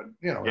longer there, but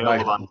you know, Gail nice,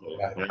 Levante,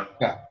 yeah.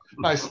 yeah,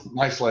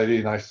 nice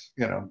lady, nice,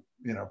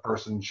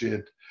 person.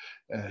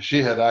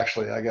 She had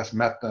actually, I guess,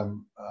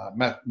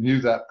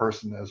 knew that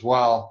person as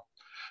well,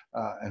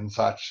 and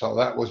such. So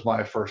that was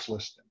my first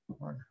listing.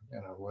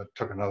 It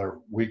took another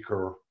week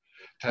or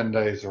 10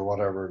 days or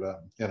whatever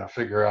to,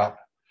 figure out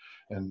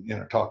and,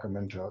 talk them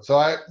into it. So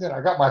I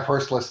got my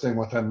first listing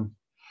within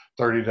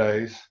 30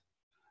 days.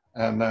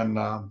 And then,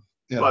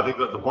 Well, I think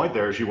that the point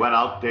there is you went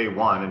out day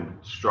one and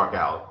struck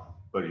out,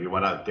 but you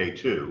went out day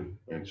two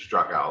and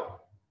struck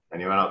out,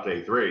 and you went out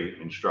day three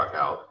and struck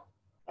out,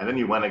 and then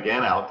you went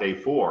again out day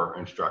four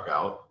and struck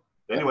out,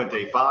 then you went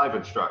day five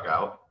and struck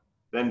out,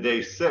 then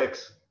day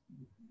six,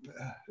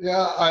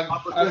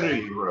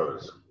 opportunity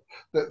arose.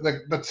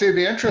 But see,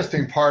 the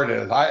interesting part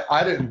is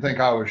I didn't think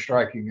I was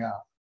striking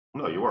out.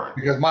 No, you weren't.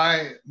 Because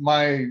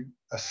my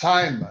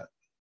assignment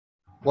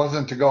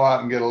wasn't to go out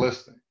and get a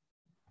listing.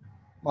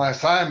 My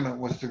assignment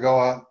was to go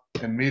out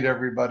and meet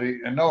everybody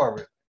and know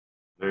everything.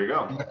 There you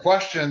go. And the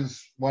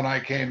questions when I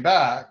came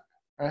back,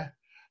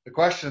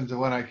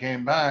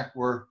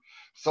 were,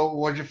 so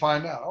what'd you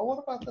find out? Oh,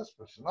 what about this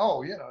person?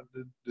 Oh, do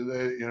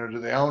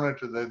they own it?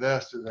 Do they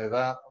this? Do they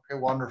that? Okay,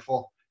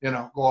 wonderful.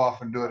 Go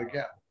off and do it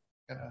again.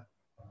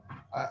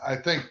 I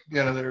think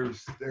there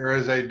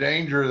is a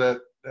danger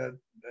that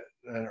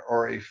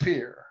or a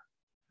fear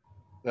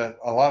that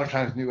a lot of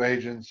times new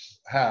agents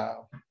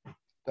have,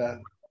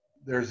 that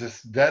there's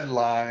this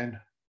deadline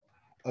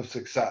of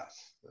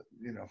success.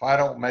 If I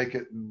don't make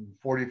it in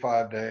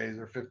 45 days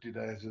or 50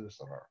 days or this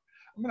or whatever.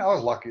 I mean, I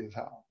was lucky as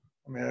hell.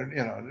 I mean,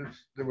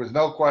 there was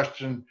no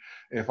question.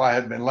 If I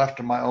had been left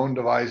to my own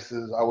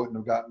devices, I wouldn't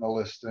have gotten a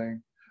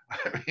listing.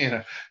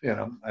 I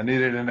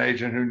needed an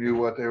agent who knew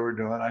what they were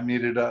doing. I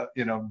needed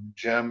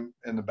Jim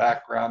in the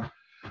background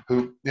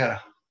who,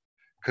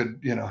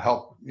 could,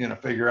 help,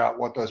 figure out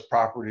what those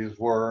properties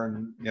were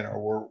and,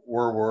 were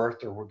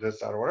worth or were this,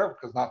 that, or whatever,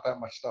 because not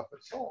that much stuff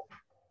had sold,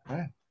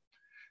 right?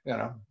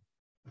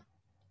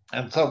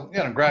 And so,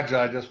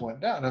 gradually I just went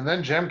down. And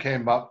then Jim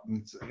came up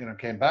and,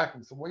 came back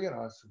and said, well,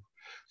 I said,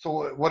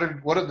 so what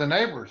did the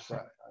neighbors say?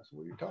 I said,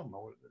 what are you talking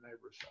about? What did the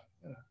neighbors say?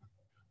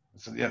 I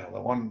said,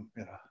 the one,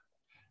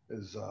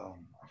 is I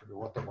forget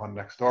what the one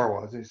next door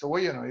was. And he said,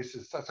 well, he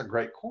says, that's a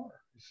great corner.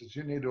 He says,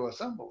 you need to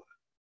assemble it.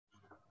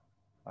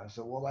 I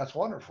said, well, that's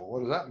wonderful. What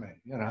does that mean?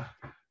 At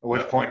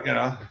which point,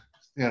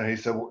 he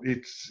said, well,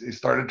 he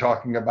started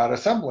talking about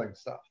assembling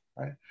stuff,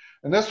 right?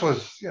 And this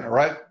was,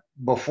 right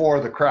before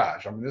the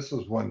crash. I mean, this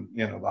was when,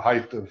 the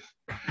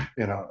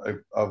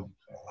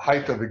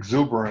height of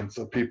exuberance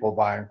of people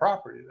buying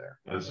property there.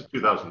 This is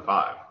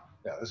 2005.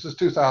 Yeah, this is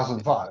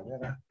 2005,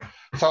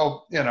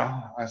 So,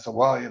 I said,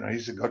 well, he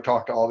said, go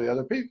talk to all the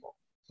other people.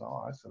 So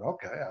I said,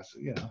 okay. I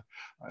said,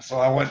 so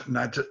I went and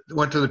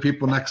went to the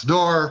people next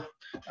door,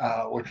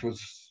 which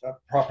was, that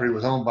property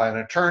was owned by an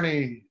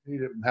attorney. He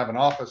didn't have an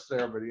office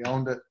there, but he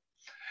owned it.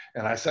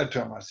 And I said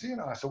to him, I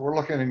said, we're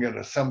looking at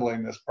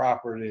assembling this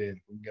property, and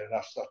if we can get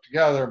enough stuff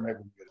together, maybe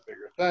we can get a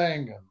bigger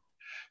thing,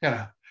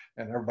 and,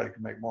 and everybody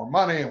can make more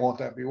money, and won't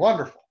that be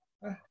wonderful?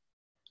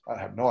 I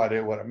have no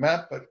idea what it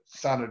meant, but it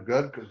sounded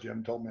good because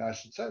Jim told me I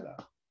should say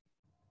that.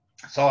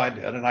 So I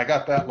did, and I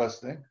got that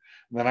listing,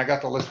 and then I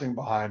got the listing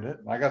behind it,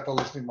 and I got the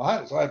listing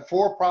behind it. So I had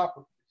 4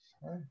 properties,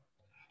 right,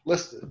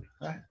 listed,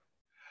 right,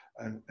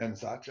 and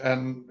such,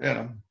 and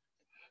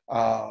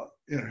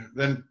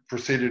then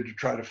proceeded to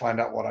try to find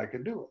out what I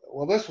could do with it.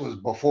 Well, this was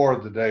before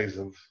the days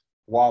of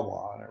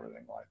Wawa and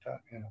everything like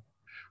that,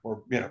 where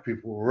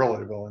people were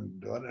really willing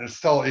to do it, and it's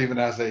still, even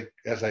as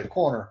a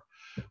corner,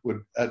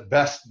 would at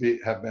best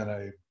have been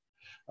a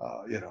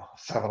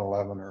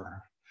 7-Eleven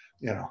or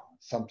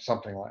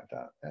something like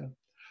that. And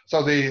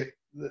so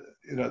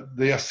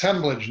the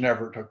assemblage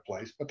never took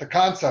place, but the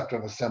concept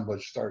of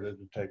assemblage started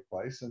to take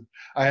place, and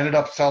I ended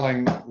up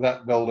selling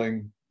that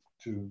building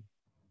to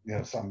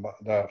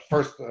the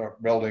first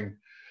building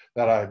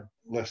that I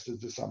listed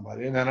to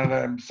somebody, and then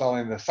I'm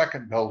selling the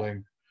second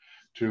building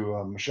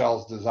to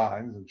Michelle's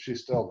Designs, and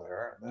she's still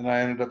there. And then I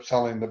ended up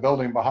selling the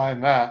building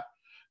behind that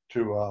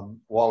to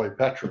Wally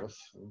Petrus,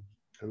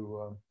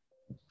 who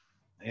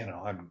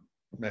I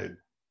made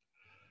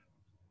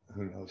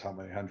who knows how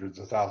many hundreds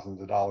of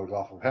thousands of dollars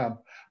off of him.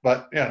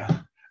 But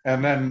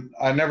and then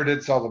I never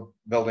did sell the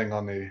building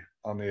on the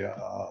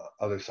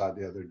other side,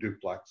 the other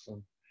duplex,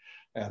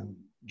 and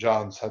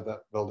John's had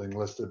that building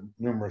listed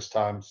numerous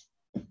times,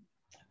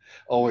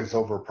 always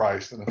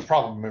overpriced, and it's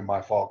probably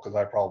my fault because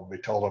I probably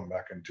told him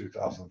back in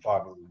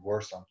 2005 it was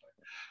worth something.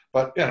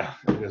 But it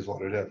is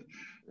what it is.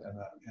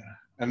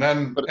 And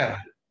then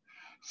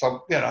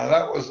so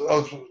that was,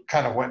 those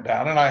kind of went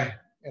down, and I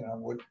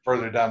went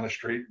further down the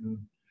street and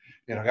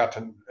got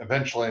to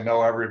eventually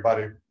know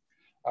everybody,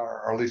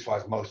 or at least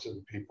most of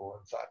the people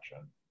and such.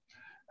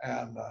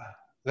 And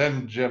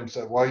then Jim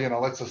said, well,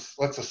 let's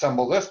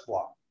assemble this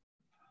block.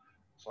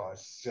 So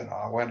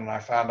I went and I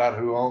found out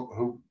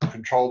who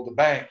controlled the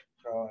bank,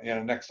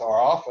 next to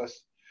our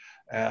office,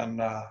 and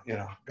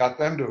got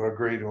them to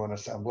agree to an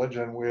assemblage,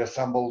 and we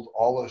assembled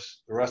all the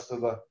rest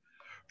of the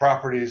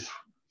properties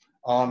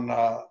on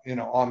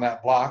that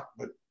block.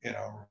 But,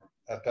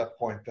 at that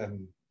point,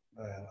 then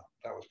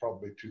that was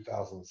probably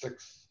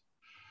 2006.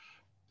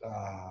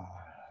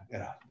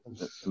 And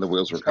the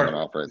wheels were coming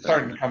off right there.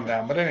 Starting to come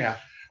down. But anyhow,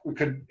 we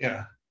could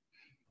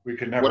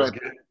never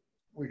get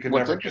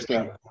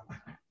that.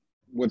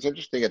 What's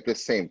interesting at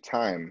this same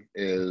time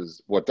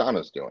is what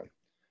Donna's doing.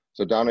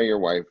 So Donna, your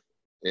wife,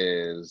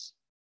 is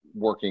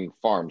working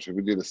farms.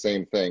 We do the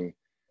same thing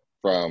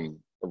from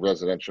a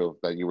residential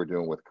that you were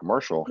doing with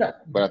commercial. Yeah.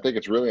 But I think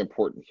it's really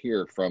important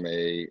here from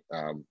a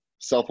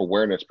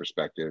self-awareness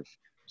perspective.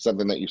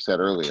 Something that you said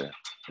earlier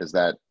is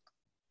that,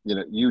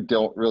 you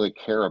don't really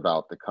care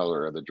about the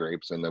color of the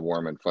drapes and the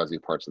warm and fuzzy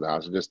parts of the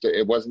house.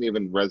 It wasn't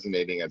even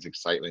resonating as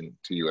excitement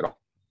to you at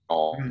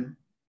all. Mm-hmm.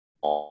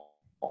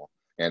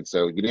 And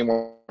so you didn't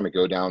want to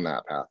go down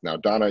that path. Now,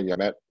 Donna, you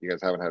guys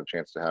haven't had a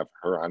chance to have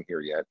her on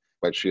here yet,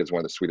 but she is one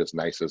of the sweetest,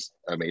 nicest,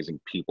 amazing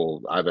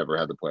people I've ever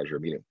had the pleasure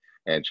of meeting.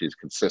 And she's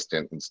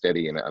consistent and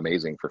steady and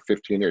amazing for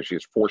 15 years. She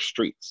has 4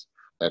 streets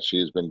that she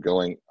has been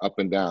going up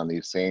and down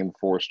these same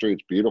 4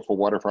 streets, beautiful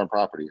waterfront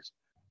properties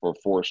for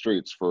 4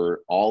 streets for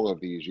all of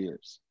these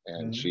years.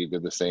 And mm-hmm. She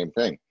did the same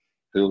thing.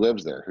 Who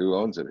lives there? Who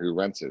owns it? Who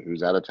rents it?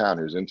 Who's out of town?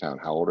 Who's in town?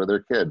 How old are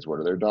their kids? What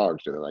are their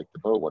dogs? Do they like the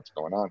boat? What's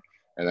going on?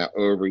 And that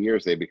over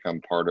years, they become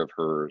part of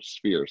her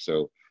sphere.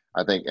 So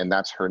I think, and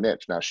that's her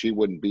niche. Now, she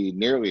wouldn't be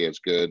nearly as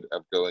good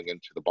of going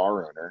into the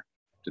bar owner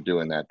to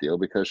doing that deal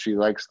because she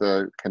likes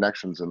the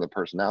connections and the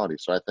personality.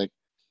 So I think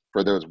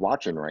for those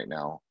watching right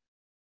now,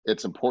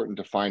 it's important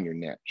to find your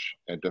niche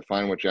and to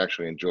find what you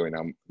actually enjoy.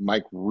 Now,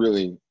 Mike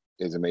really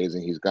is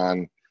amazing. He's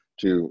gone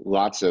to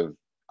lots of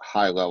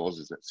high levels.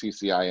 He's at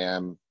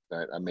CCIM,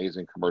 that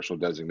amazing commercial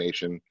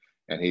designation,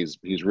 and he's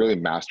really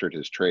mastered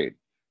his trade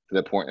to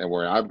the point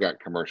where I've got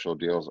commercial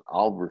deals,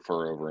 I'll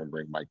refer over and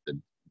bring Mike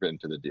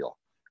into the deal,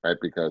 right?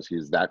 Because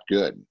he's that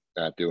good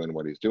at doing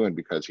what he's doing,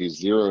 because he's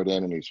zeroed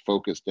in and he's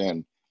focused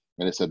in,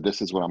 and he said, this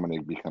is what I'm going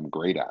to become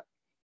great at.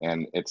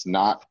 And he's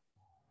not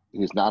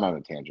on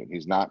a tangent.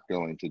 He's not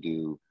going to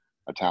do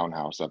a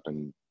townhouse up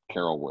in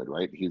Carrollwood,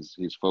 right? He's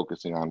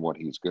focusing on what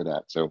he's good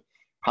at. So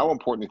how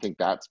important do you think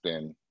that's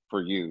been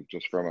for you,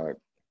 just from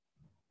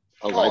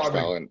a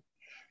lifestyle? I mean,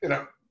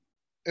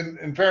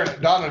 in fairness,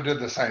 Donna did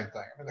the same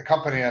thing. I mean, the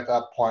company at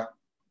that point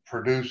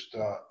produced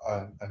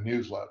a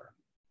newsletter,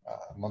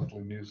 a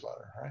monthly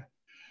newsletter, right?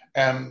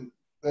 And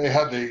they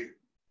had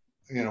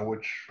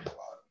which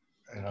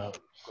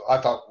I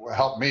thought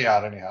helped me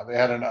out anyhow. They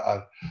had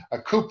a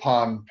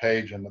coupon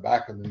page in the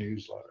back of the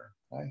newsletter,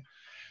 right?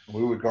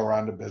 We would go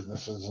around to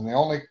businesses, and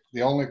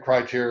the only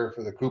criteria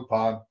for the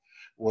coupon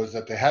was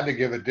that they had to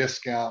give a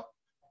discount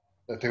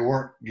that they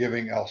weren't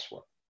giving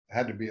elsewhere. It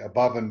had to be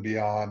above and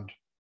beyond,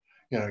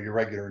 your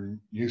regular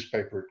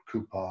newspaper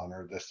coupon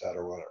or this, that,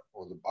 or whatever,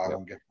 or the buy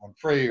one, get one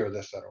free, or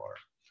this, that, or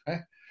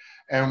whatever.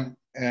 Okay?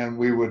 And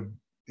we would,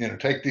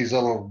 take these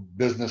little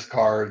business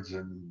cards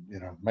and,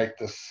 make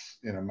this,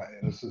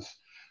 this is,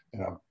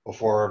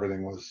 before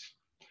everything was,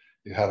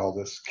 you had all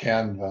this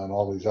Canva and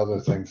all these other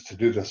things to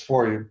do this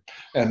for you,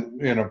 and,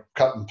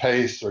 cut and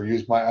paste, or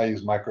I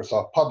use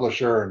Microsoft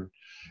Publisher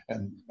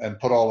and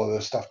put all of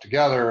this stuff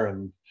together.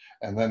 And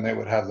then they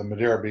would have the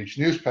Madeira Beach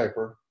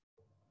newspaper.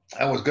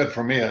 That was good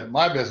for me at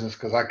my business,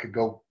 because I could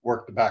go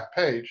work the back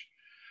page,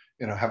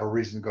 have a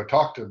reason to go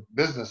talk to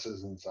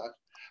businesses and such.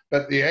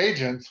 But the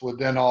agents would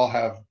then all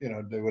have,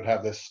 they would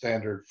have this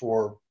standard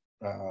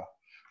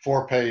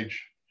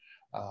 4-page,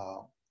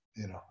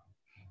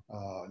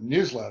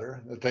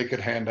 newsletter that they could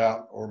hand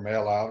out or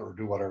mail out or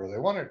do whatever they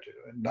wanted to.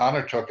 And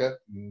Donna took it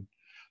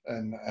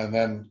and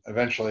then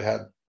eventually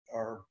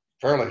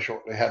fairly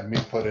shortly had me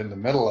put in the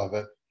middle of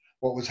it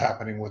what was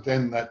happening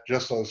within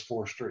just those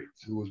 4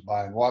 streets, who was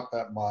buying what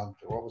that month,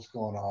 or what was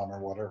going on, or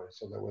whatever.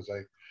 So there was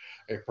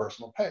a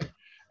personal page.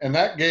 And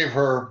that gave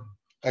her,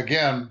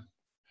 again,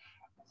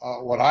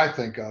 what I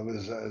think of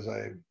as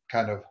a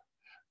kind of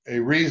a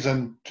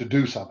reason to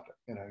do something.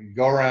 You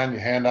go around, you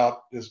hand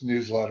out this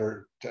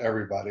newsletter to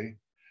everybody,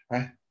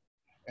 right?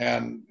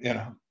 And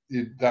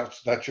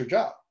that's your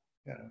job.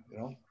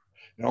 You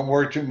don't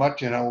worry too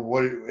much.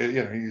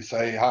 You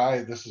say,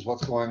 hi, this is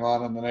what's going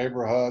on in the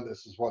neighborhood.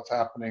 This is what's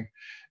happening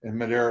in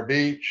Madeira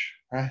Beach,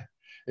 right?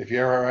 If you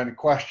ever have any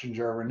questions,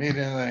 you ever need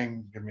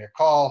anything, give me a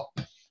call.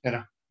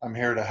 I'm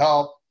here to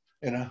help.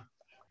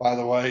 By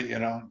the way,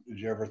 did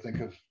you ever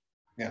think of,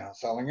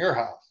 selling your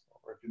house?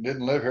 Or if you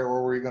didn't live here,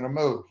 where were you going to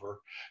move? Or,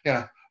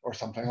 or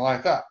something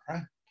like that,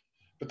 right?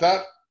 But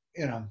that,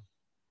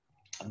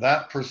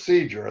 that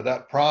procedure,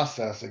 that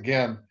process,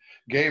 again,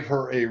 gave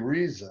her a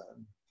reason,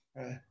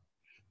 right,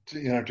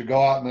 to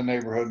go out in the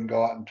neighborhood and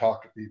go out and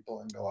talk to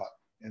people and go out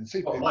and see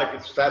people. Mike,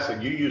 it's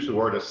fascinating. You used the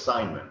word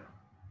assignment.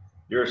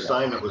 Your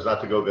assignment was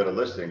not to go get a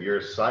listing. Your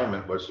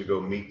assignment was to go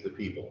meet the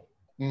people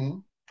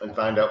and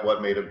find out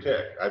what made them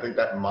tick. I think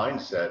that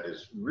mindset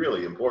is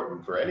really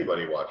important for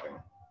anybody watching.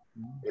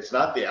 It's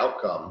not the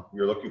outcome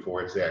you're looking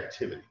for, it's the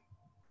activity.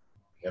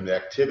 And the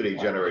activity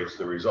generates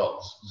the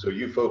results. So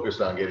you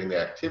focused on getting the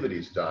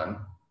activities done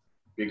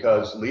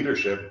because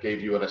leadership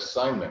gave you an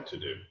assignment to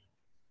do.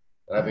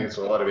 And I think it's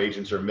a lot of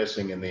agents are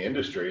missing in the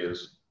industry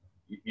is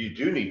you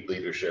do need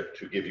leadership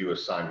to give you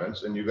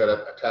assignments, and you got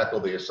to tackle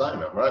the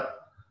assignment. We're not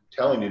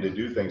telling you to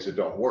do things that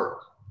don't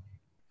work,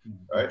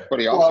 right? But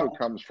he also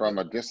comes from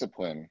a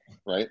discipline,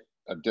 right?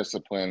 A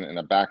discipline and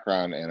a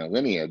background and a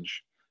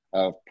lineage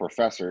of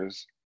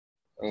professors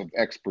of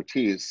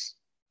expertise,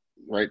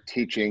 right?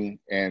 Teaching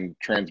and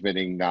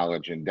transmitting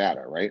knowledge and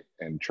data, right?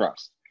 And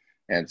trust.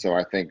 And so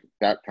I think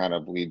that kind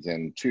of leads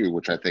into,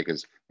 which I think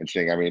is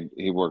interesting. I mean,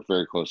 he worked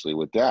very closely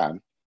with Dad,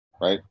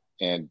 right?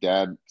 And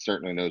Dad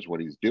certainly knows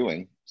what he's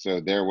doing. So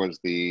there was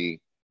the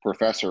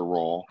professor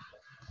role,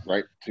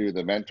 right, to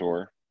the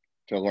mentor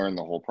to learn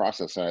the whole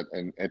process.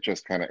 And it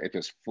just kind of,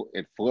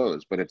 it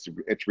flows, but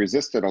it's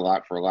resisted a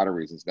lot for a lot of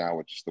reasons now,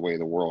 which is the way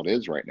the world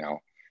is right now.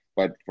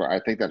 But I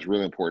think that's a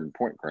really important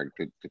point, Craig,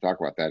 to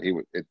talk about that.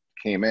 It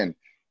came in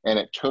and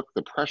it took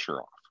the pressure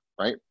off,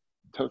 right?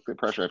 Took the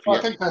pressure. Well,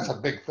 I think that's a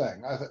big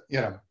thing.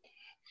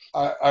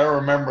 I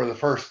remember the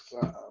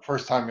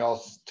first time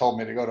y'all told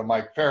me to go to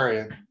Mike Ferry,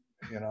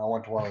 and I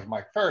went to one of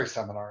Mike Ferry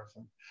seminars,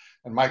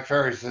 and Mike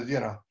Ferry said,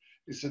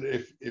 he said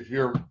if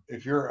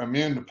you're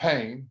immune to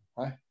pain,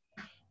 right,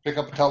 pick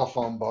up a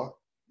telephone book,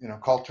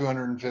 call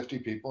 250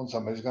 people, and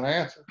somebody's going to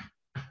answer.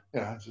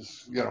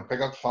 Just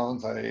pick up the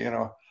phone, say,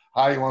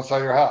 hi, you want to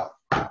sell your house?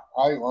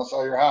 Hi, you want to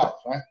sell your house,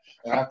 right?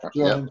 And after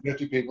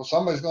 250 people,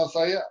 somebody's going to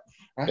say yeah,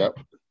 right? Yep.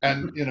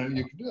 And you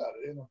can do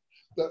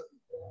that.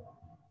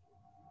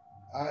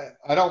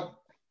 I don't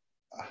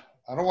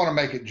want to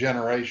make it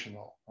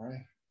generational,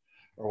 right,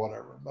 or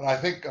whatever. But I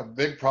think a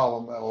big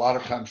problem that a lot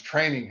of times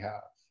training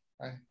has,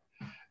 right,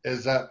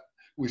 is that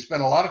we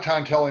spend a lot of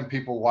time telling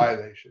people why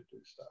they should do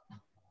stuff.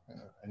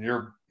 And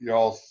your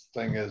all's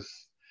thing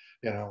is,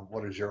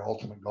 what is your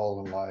ultimate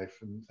goal in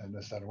life, and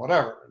this, that, and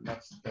whatever.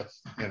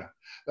 And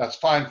that's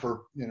fine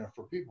for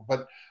for people.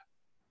 But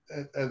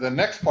the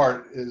next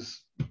part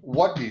is,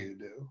 what do you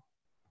do?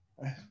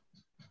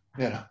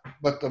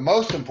 But the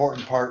most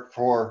important part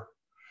for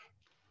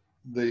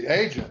the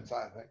agents,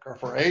 I think, or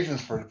for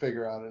agents to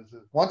figure out is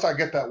once I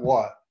get that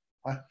what,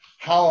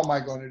 how am I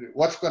going to do?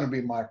 What's going to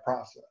be my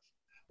process?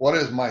 What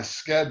is my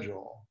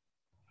schedule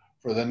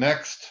for the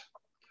next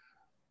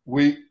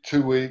week,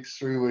 2 weeks,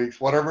 3 weeks,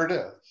 whatever it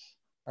is,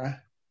 right?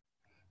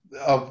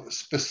 Of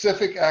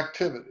specific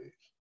activities,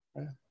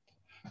 right?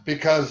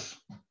 Because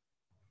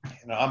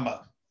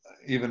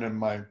even in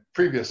my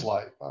previous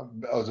life,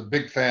 I was a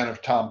big fan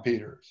of Tom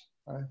Peters,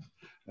 right?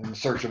 And The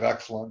Search of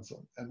Excellence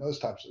and those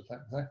types of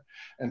things, right?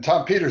 And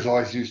Tom Peters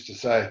always used to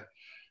say,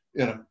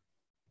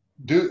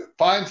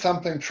 find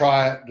something,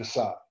 try it,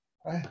 decide,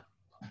 right?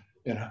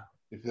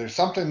 If there's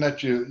something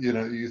that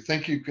you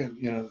think you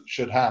can,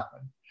 should happen,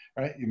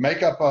 right?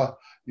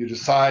 You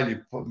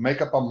decide,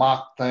 make up a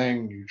mock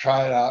thing, you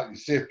try it out, you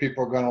see if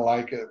people are going to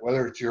like it,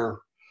 whether it's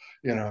your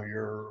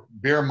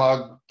beer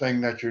mug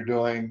thing that you're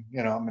doing,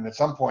 at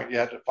some point you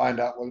had to find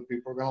out whether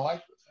people are going to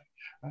like this thing,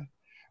 right?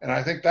 And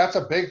I think that's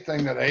a big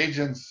thing that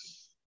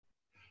agents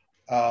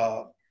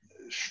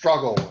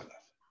struggle with.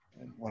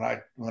 And when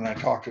I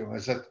talk to them,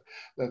 is that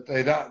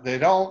they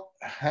don't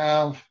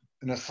have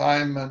an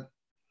assignment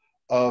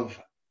of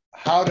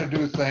how to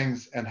do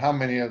things and how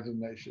many of them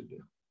they should do.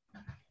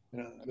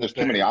 There's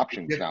too many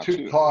options now. Get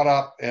too caught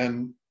up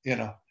in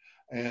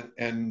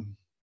and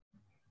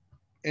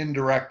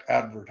indirect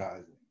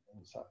advertising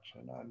and such.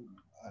 And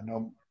I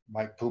know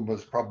Mike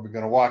Puma's probably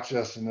going to watch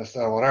this and this,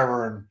 that,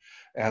 whatever.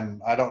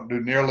 And I don't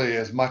do nearly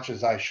as much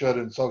as I should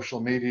in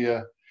social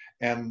media.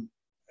 And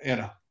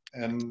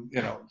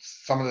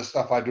some of the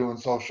stuff I do in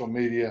social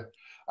media,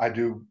 I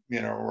do,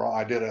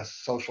 I did a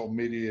social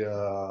media,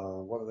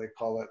 what do they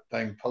call it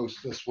thing, post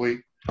this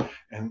week,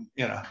 and,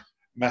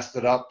 messed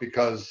it up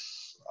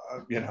because,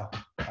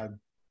 I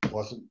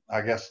wasn't,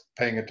 I guess,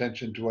 paying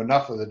attention to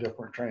enough of the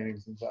different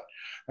trainings and such,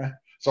 right?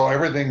 So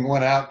everything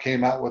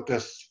came out with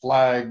this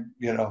flag,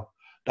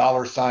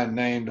 $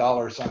 name,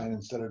 $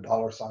 instead of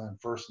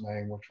 $ first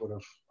name, which would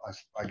have,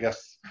 I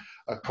guess,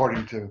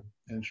 according to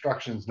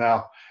instructions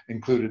now,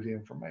 included the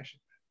information.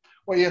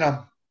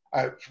 Well,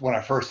 when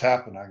it first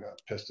happened, I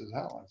got pissed as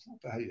hell. I said,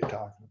 what the hell are you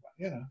talking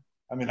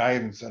about? I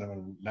even sent him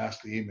a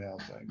nasty email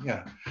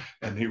saying,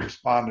 and he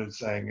responded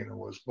saying, it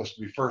was supposed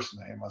to be first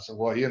name. I said,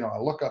 well, I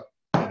look up,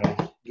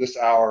 this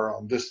hour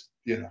on this,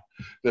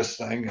 this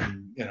thing,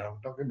 and,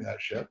 don't give me that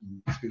shit,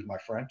 and excuse my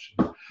French,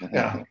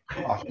 and,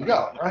 off you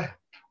go, right?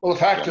 Well, the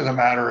fact of the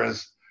matter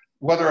is,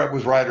 whether it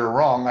was right or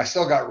wrong, I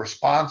still got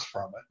response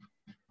from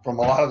it, from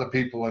a lot of the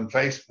people in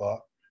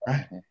Facebook,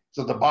 right?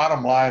 So the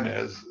bottom line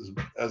is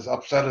as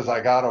upset as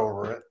I got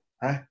over it,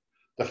 right?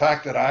 The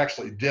fact that I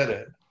actually did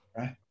it,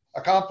 right,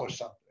 accomplished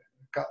something,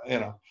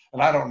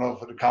 and I don't know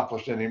if it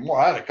accomplished any more.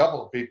 I had a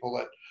couple of people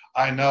that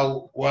I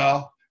know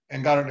well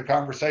and got into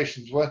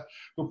conversations with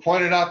who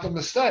pointed out the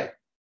mistake,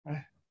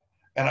 right?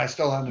 And I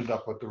still ended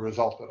up with the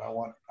result that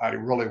I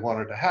really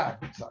wanted to have.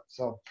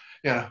 So,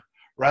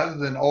 rather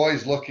than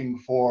always looking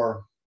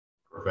for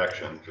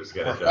perfection, just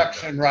get it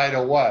perfection right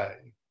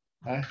away,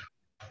 right?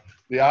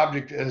 The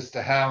object is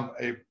to have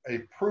a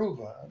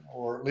proven,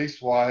 or at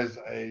least wise,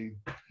 a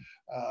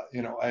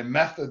a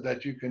method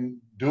that you can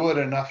do it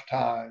enough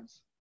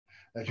times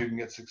that you can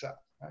get success.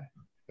 Right?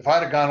 If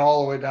I'd have gone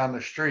all the way down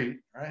the street,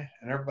 right,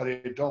 and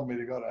everybody had told me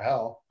to go to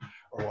hell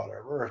or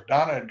whatever, or if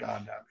Donna had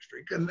gone down the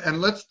street,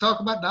 and let's talk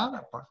about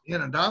Donna.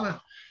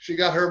 Donna, she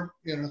got her,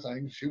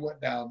 thing. She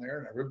went down there,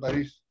 and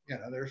everybody's,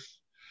 there's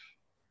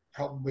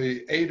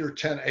probably 8 or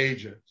 10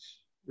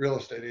 agents, real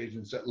estate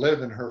agents that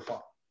live in her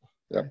farm.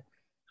 Yep.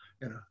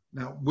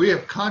 Now we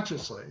have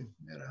consciously,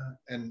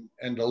 and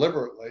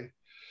deliberately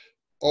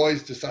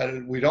always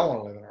decided we don't want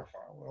to live in our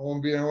farm. We don't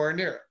want to be anywhere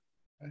near it.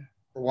 Okay?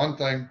 For one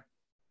thing,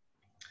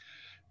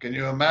 can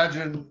you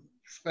imagine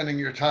spending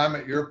your time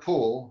at your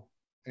pool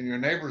and your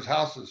neighbor's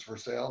house is for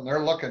sale and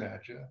they're looking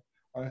at you,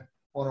 right?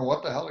 Wondering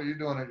what the hell are you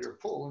doing at your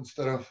pool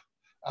instead of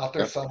out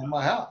there selling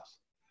my house,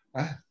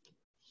 right?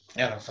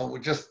 So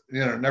we just,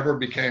 never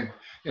became,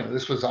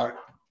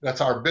 that's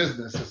our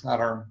business. It's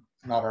not our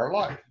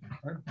life.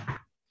 Right?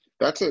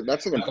 That's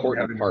an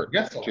important part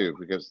too,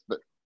 because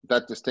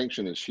that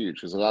distinction is huge,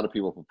 because a lot of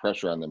people put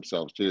pressure on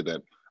themselves too,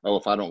 that, oh,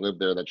 if I don't live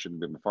there, that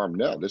shouldn't be my farm.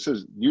 No,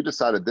 you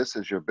decided this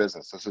is your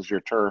business. This is your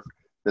turf.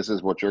 This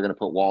is what you're going to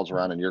put walls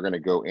around, and you're going to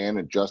go in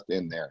and just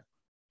in there.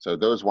 So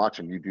those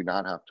watching, you do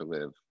not have to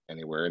live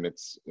anywhere. And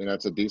it's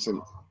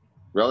a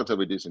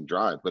relatively decent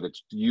drive, but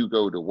you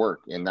go to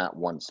work in that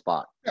one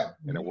spot,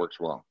 and it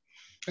works well.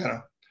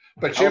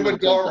 But she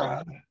would go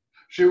around.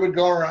 She would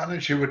go around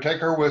and she would take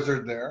her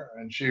wizard there,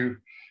 and she,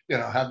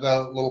 had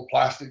the little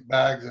plastic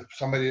bags if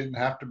somebody didn't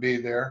have to be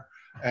there,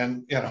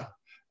 and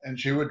and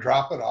she would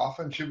drop it off,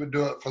 and she would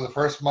do it for the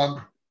first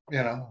month.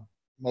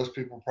 Most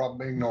people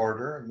probably ignored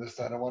her and this,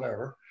 that, and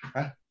whatever,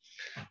 right?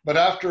 But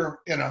after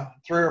 3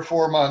 or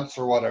 4 months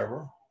or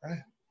whatever,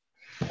 right,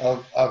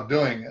 of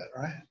doing it,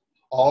 right,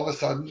 all of a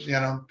sudden,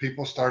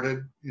 people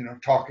started,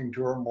 talking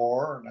to her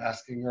more and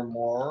asking her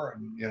more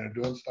and,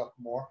 doing stuff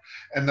more.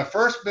 And the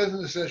first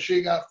business that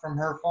she got from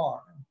her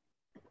farm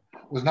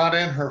was not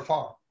in her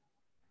farm.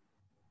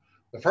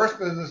 The first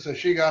business that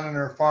she got in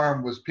her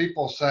farm was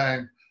people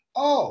saying,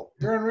 oh,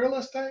 you're in real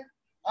estate?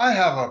 I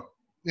have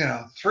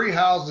 3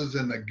 houses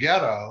in the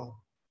ghetto,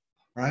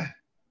 right,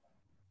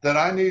 that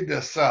I need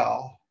to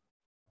sell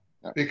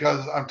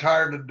because I'm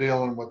tired of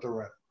dealing with the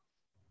rent.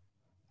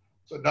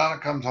 So Donna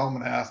comes home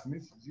and asks me,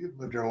 says, you've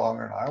lived here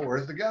longer than I,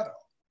 where's the ghetto?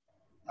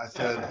 I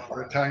said,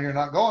 we're telling you you're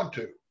not going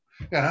to,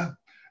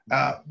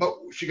 but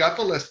she got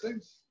the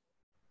listings.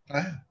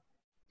 Right?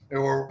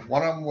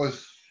 One of them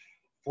was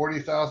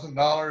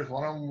 $40,000,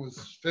 one of them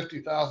was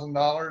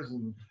 $50,000,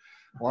 and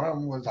one of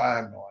them was, I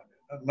have no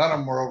idea. None of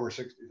them were over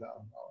 $60,000.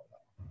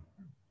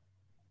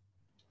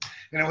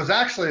 And it was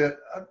actually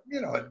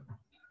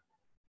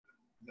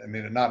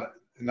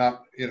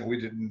we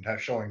didn't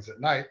have showings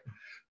at night,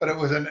 but it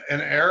was an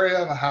area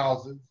of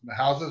houses. The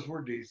houses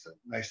were decent,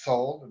 and they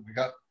sold, and we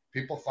got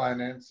people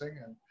financing,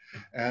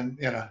 and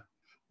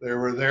they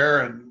were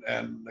there,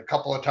 and a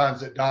couple of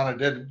times that Donna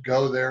did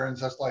go there and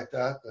stuff like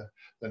that,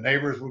 the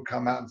neighbors would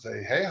come out and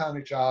say, hey,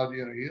 honey child,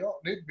 you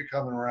don't need to be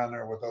coming around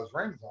there with those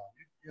rings on.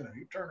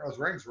 You turn those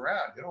rings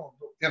around.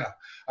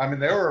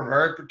 They were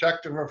very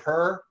protective of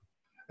her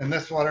and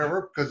this,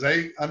 whatever, because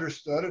they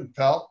understood and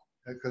felt,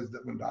 because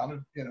when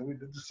Donna, we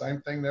did the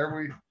same thing there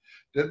we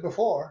did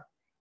before,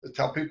 to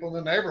tell people in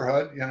the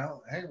neighborhood,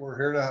 hey, we're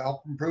here to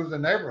help improve the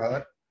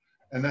neighborhood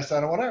and this,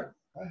 that, and whatever.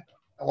 Right?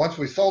 And once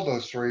we sold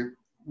those 3,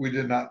 we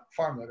did not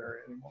farm that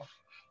area anymore.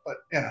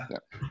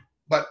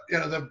 But,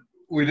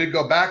 we did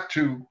go back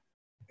to,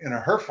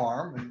 her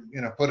farm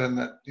and, put in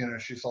that,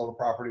 she sold a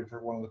property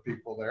for one of the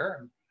people there.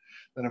 And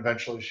then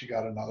eventually she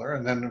got another,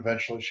 and then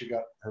eventually she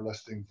got her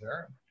listings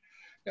there.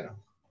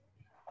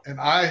 And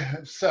I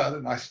have said,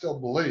 and I still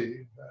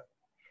believe, that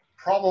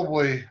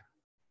probably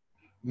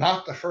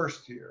not the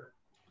first year,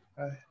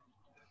 okay,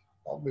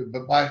 probably,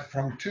 but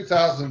from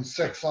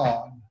 2006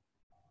 on,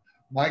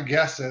 my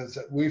guess is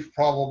that we've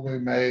probably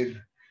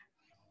made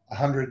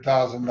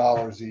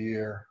 $100,000 a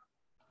year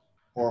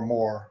or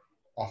more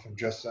off of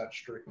just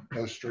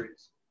those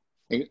streets.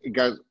 And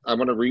guys, I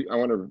want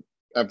to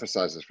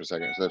emphasize this for a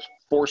second. So there's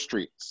 4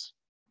 streets,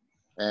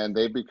 and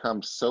they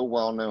become so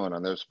well known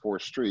on those 4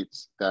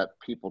 streets that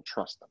people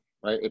trust them,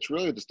 right? It's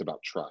really just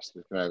about trust.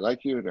 Can I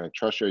like you? Can I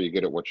trust you? You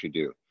get at what you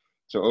do.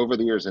 So over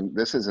the years, and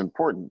this is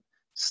important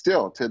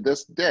still to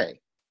this day,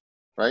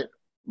 right?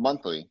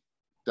 Monthly,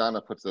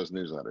 Donna puts those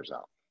newsletters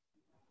out,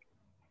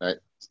 right?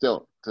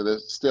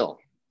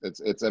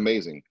 It's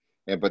amazing.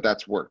 But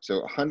that's worked. So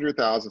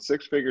 100,000,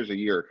 6 figures a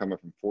year coming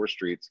from 4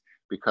 streets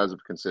because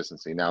of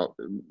consistency. Now,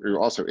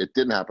 also, it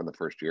didn't happen the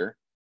first year,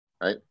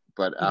 right?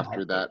 But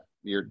after that,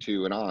 year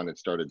 2 and on, it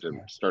started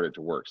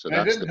to work. So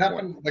and it didn't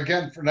happen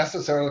again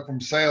necessarily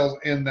from sales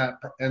in that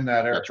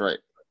area. That's right.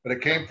 But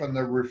it came from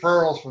the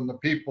referrals from the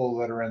people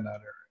that are in that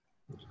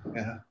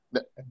area.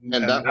 And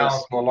that now,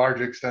 to a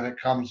large extent, it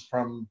comes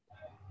from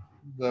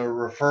the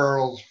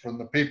referrals from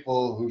the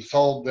people who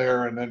sold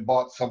there and then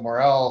bought somewhere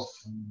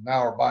else and now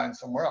are buying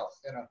somewhere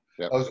else.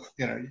 Those,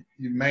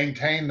 you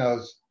maintain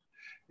those,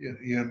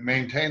 you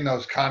maintain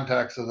those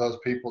contacts of those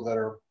people that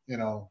are,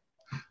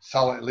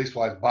 selling, at least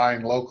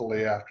buying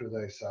locally after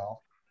they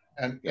sell.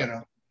 and, you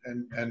know,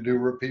 and do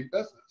repeat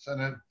business.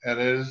 And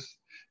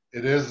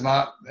it is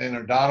not, you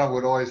know, Donna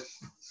would always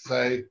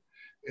say,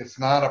 it's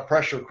not a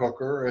pressure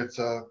cooker, it's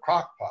a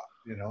crock pot.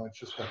 You know, it's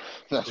just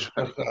just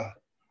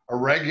a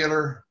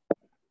regular,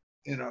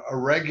 you know, a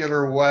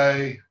regular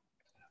way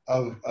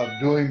of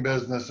doing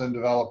business and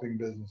developing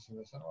business in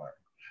this environment.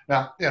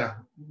 Now, you know,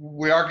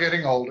 we are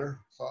getting older,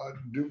 so I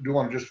do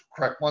want to just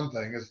correct one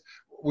thing is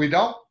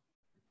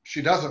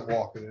she doesn't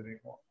walk it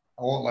anymore.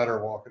 I won't let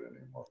her walk it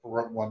anymore.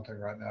 For one thing,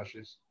 right now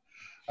she's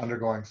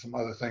undergoing some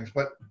other things,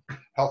 but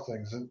health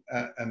things and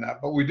that.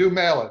 But we do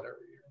mail it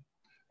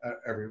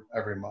every year,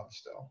 every month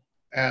still,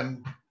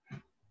 and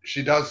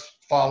she does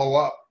follow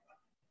up,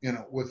 you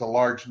know, with a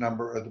large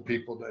number of the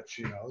people that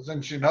she knows,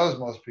 and she knows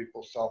most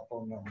people's cell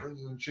phone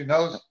numbers, and she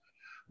knows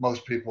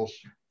most people's,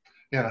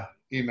 you know,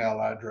 email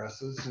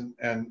addresses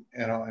and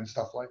you know, and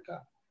stuff like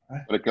that.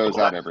 Right? But it goes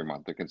out every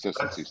month. The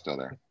consistency's still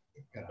there.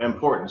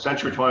 Important.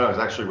 Century 21 is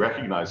actually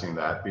recognizing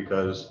that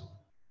because,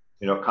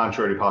 you know,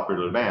 contrary to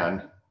popular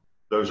demand,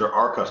 those are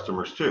our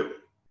customers too.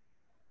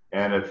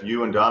 And if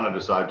you and Donna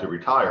decide to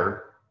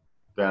retire,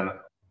 then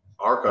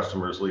our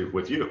customers leave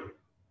with you,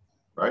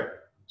 right?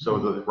 So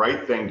the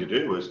right thing to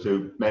do is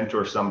to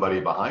mentor somebody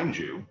behind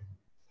you.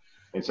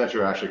 And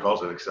Century actually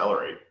calls it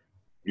accelerate.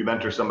 You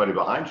mentor somebody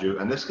behind you,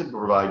 and this can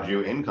provide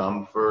you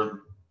income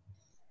for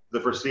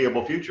the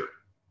foreseeable future.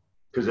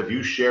 Because if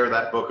you share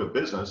that book of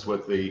business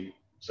with the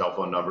cell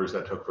phone numbers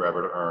that took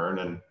forever to earn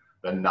and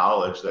the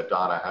knowledge that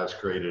Donna has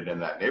created in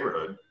that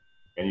neighborhood,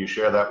 and you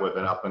share that with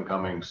an up and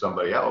coming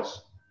somebody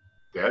else,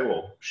 they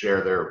will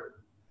share their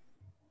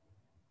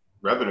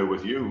revenue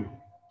with you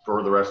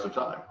for the rest of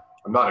time.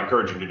 I'm not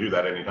encouraging you to do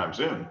that anytime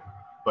soon,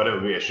 but it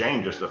would be a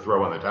shame just to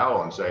throw in the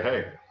towel and say,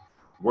 hey,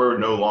 we're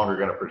no longer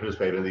going to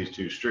participate in these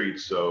two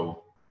streets,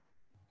 so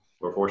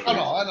we're forced to.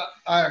 No,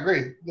 I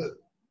agree. You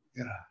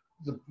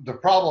know, the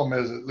problem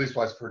is, at least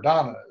what's for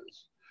Donna,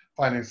 is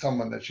finding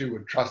someone that she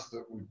would trust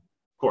that would,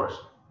 Of course.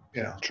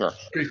 you know, Sure.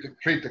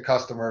 treat the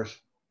customers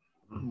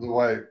the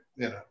way,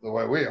 you know, the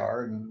way we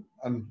are, and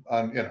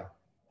you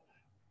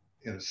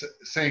know,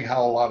 seeing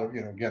how a lot of,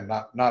 you know, again,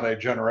 not a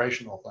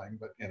generational thing,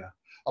 but, you know,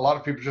 a lot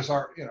of people just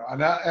aren't, you know,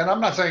 and I'm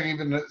not saying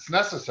even it's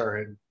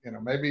necessary, you know,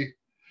 maybe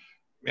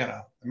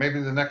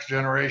the next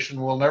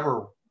generation will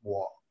never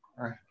walk,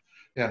 right?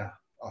 You know,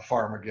 a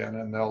farm again,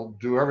 and they'll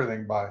do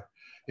everything by,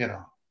 you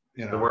know.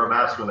 They wear a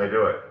mask when they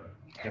do it.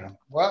 You know,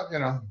 well, you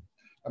know,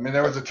 I mean,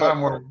 there was a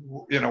time where,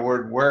 you know,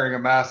 where wearing a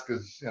mask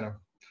is, you know,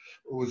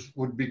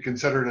 would be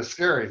considered a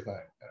scary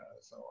thing.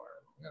 So,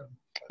 you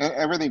know.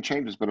 Everything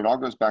changes, but it all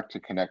goes back to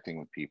connecting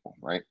with people,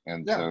 right?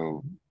 And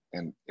so,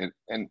 and it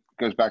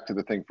goes back to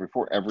the thing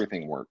before,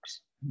 everything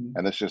works.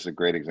 And that's just a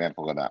great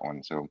example of that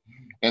one. So,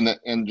 in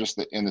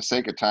the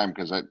sake of time,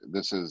 because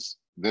this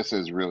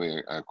is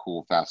really a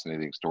cool,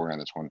 fascinating story on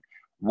this one.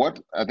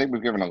 I think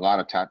we've given a lot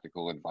of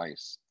tactical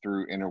advice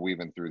through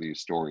interweaving through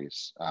these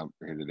stories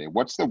here today.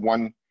 What's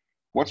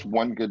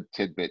one good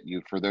tidbit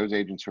for those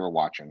agents who are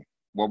watching?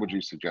 What would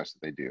you suggest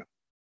that they do?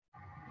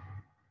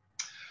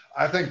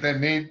 I think they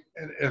need,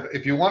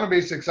 if you want to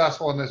be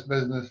successful in this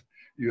business,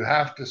 you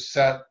have to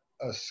set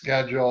a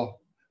schedule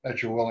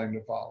that you're willing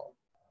to follow.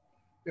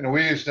 You know,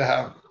 we used to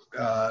have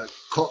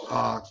cold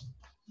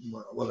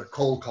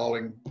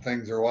calling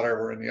things or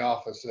whatever in the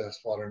office, this,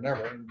 what, or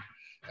never,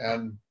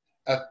 and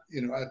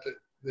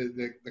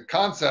the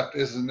concept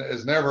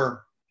is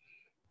never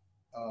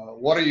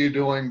what are you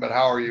doing, but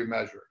how are you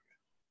measuring?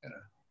 You know,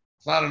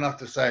 it's not enough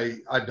to say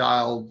I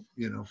dialed,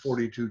 you know,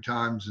 42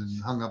 times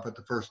and hung up at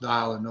the first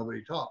dial and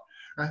nobody talked.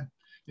 Right?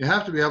 You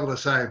have to be able to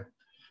say,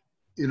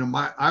 you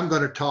know, I'm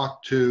going to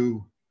talk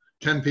to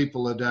 10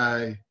 people a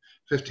day,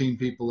 15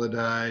 people a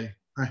day,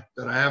 right,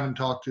 that I haven't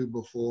talked to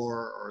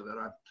before, or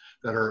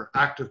that are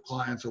active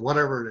clients, or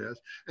whatever it is,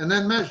 and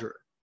then measure it.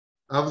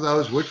 Of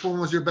those, which one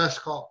was your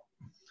best call?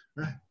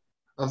 Right?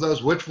 Of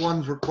those, which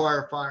ones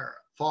require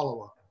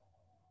follow-up?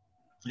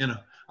 You know,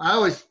 I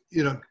always,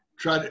 you know,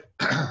 try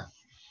to,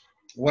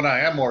 when I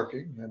am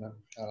working, and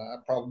I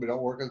probably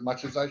don't work as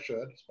much as I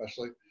should,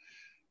 especially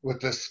with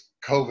this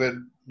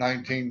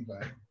COVID-19 thing,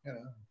 you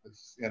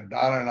know,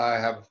 Donna and I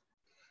have,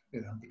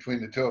 you know,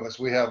 between the two of us,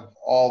 we have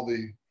all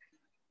the,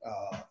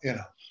 you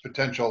know,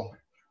 potential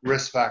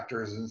risk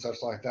factors and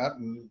such like that.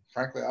 And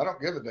frankly, I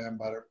don't give a damn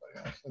about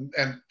everybody else.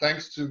 And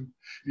thanks to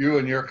you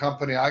and your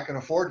company, I can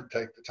afford to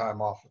take the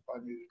time off if I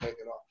need to take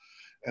it off.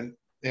 And,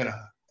 you know,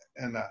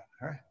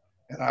 right?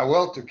 And I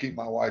will, to keep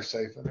my wife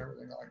safe and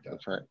everything like that.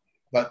 That's right.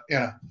 But, you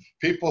know,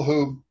 people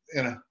who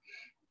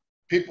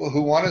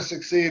want to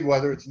succeed,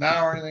 whether it's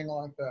now or anything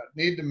like that,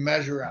 need to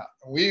measure out.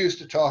 And we used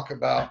to talk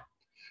about,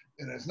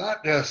 and it's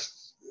not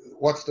just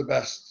what's the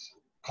best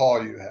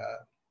call you had,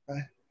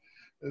 right?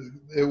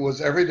 It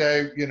was every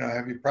day, you know,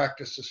 have you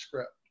practiced a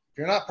script? If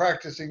you're not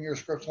practicing your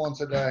scripts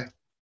once a day,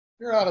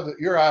 you're out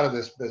of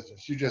this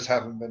business. You just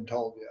haven't been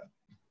told yet.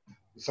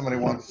 Somebody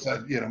once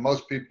said, you know,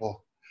 most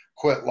people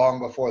quit long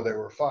before they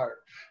were fired.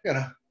 You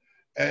know,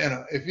 and, you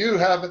know,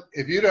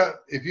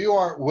 if you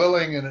aren't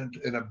willing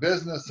in a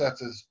business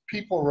that's as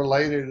people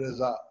related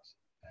as us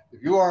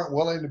if you aren't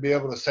willing to be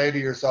able to say to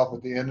yourself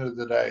at the end of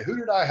the day, who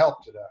did I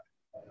help today?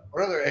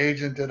 What other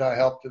agent did I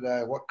help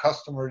today? What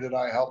customer did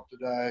I help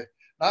today?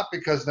 Not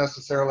because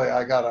necessarily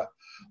I got a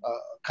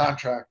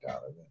contract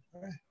out of it.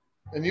 Right?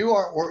 And you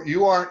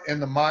aren't in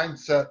the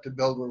mindset to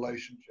build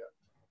relationships,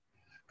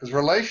 because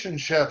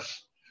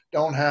relationships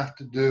don't have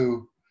to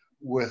do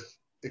with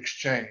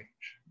exchange.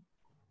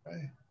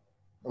 Right?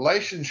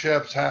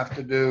 Relationships have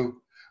to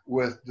do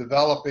with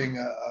developing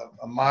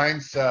a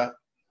mindset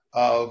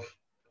of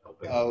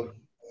a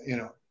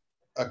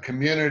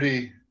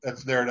community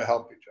that's there to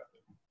help each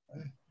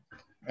other. Right?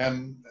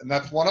 And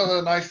that's one of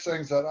the nice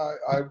things that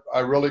I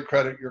really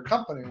credit your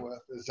company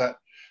with, is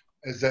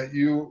that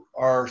you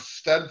are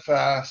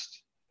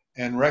steadfast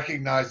in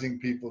recognizing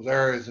people's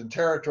areas and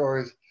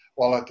territories,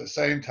 while at the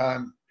same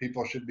time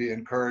people should be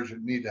encouraged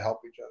and need to help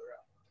each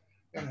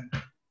other out.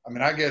 And, I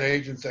mean, I get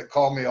agents that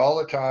call me all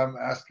the time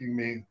asking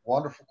me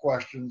wonderful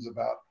questions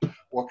about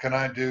what can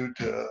I do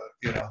to,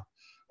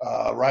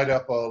 write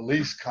up a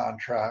lease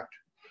contract,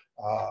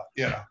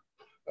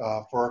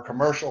 for a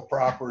commercial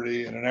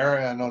property in an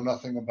area I know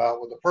nothing about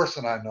with a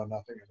person I know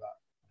nothing about.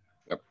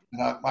 Yep.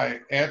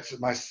 And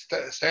my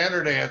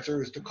standard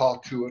answer is to call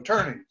two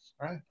attorneys,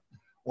 right?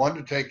 One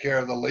to take care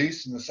of the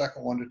lease, and the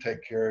second one to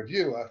take care of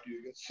you after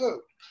you get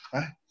sued,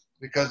 right?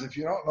 Because if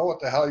you don't know what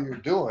the hell you're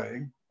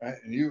doing, right,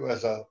 and you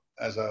as a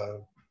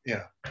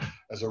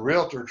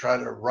realtor try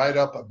to write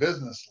up a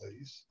business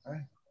lease,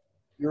 right,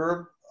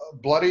 you're a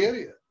bloody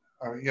idiot.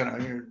 Or,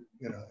 you're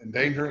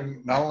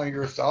endangering not only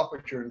yourself,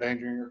 but you're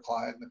endangering your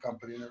client and the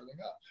company and everything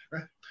else,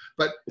 right?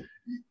 But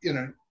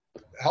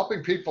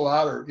helping people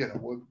out, or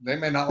they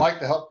may not like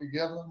the help you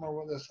give them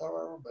or this,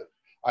 however, but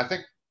I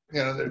think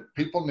that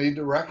people need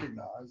to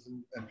recognize,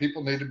 and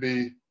people need to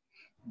be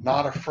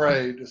not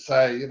afraid to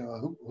say,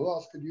 who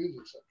else could use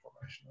this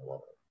information or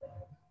whatever.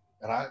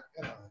 And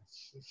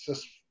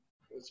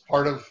it's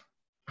part of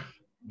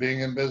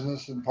being in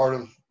business and part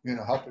of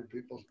helping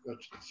people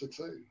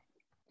succeed.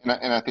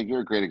 And I think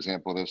you're a great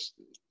example of this.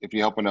 If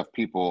you help enough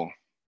people,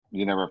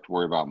 you never have to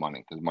worry about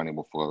money, because money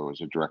will flow as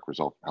a direct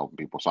result of helping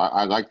people. So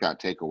I like that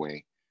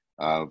takeaway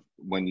of,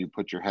 when you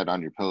put your head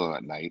on your pillow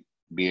at night,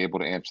 be able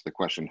to answer the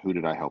question, who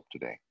did I help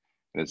today?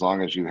 And as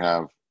long as you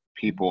have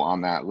people on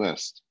that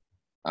list,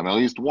 at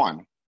least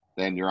one,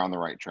 then you're on the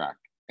right track,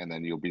 and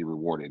then you'll be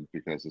rewarded,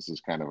 because this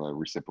is kind of a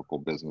reciprocal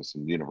business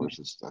and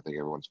universe. I think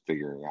everyone's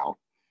figuring out,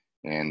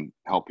 and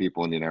help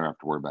people, and you never have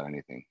to worry about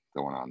anything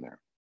going on there.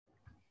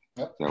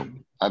 Yep. So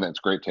I think it's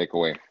a great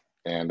takeaway.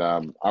 And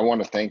I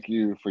want to thank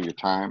you for your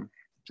time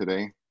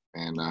today.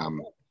 And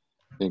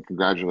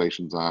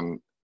congratulations on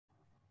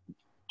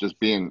just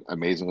being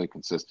amazingly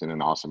consistent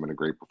and awesome and a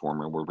great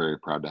performer. We're very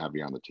proud to have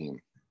you on the team.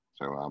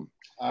 So,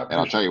 and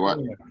I'll tell you what,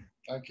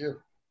 thank you.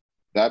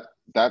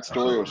 That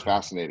story was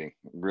fascinating.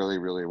 It really,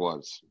 really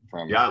was.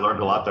 I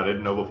learned a lot that I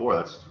didn't know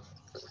before.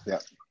 Yeah,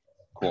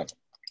 cool.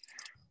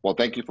 Well,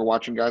 thank you for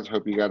watching, guys.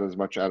 Hope you got as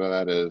much out of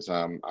that as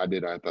I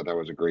did. I thought that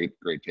was a great,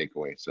 great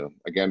takeaway. So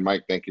again,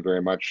 Mike, thank you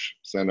very much.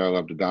 Send our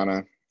love to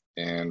Donna,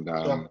 and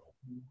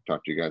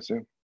talk to you guys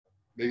soon.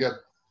 Be good.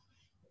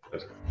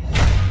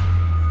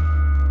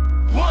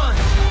 One.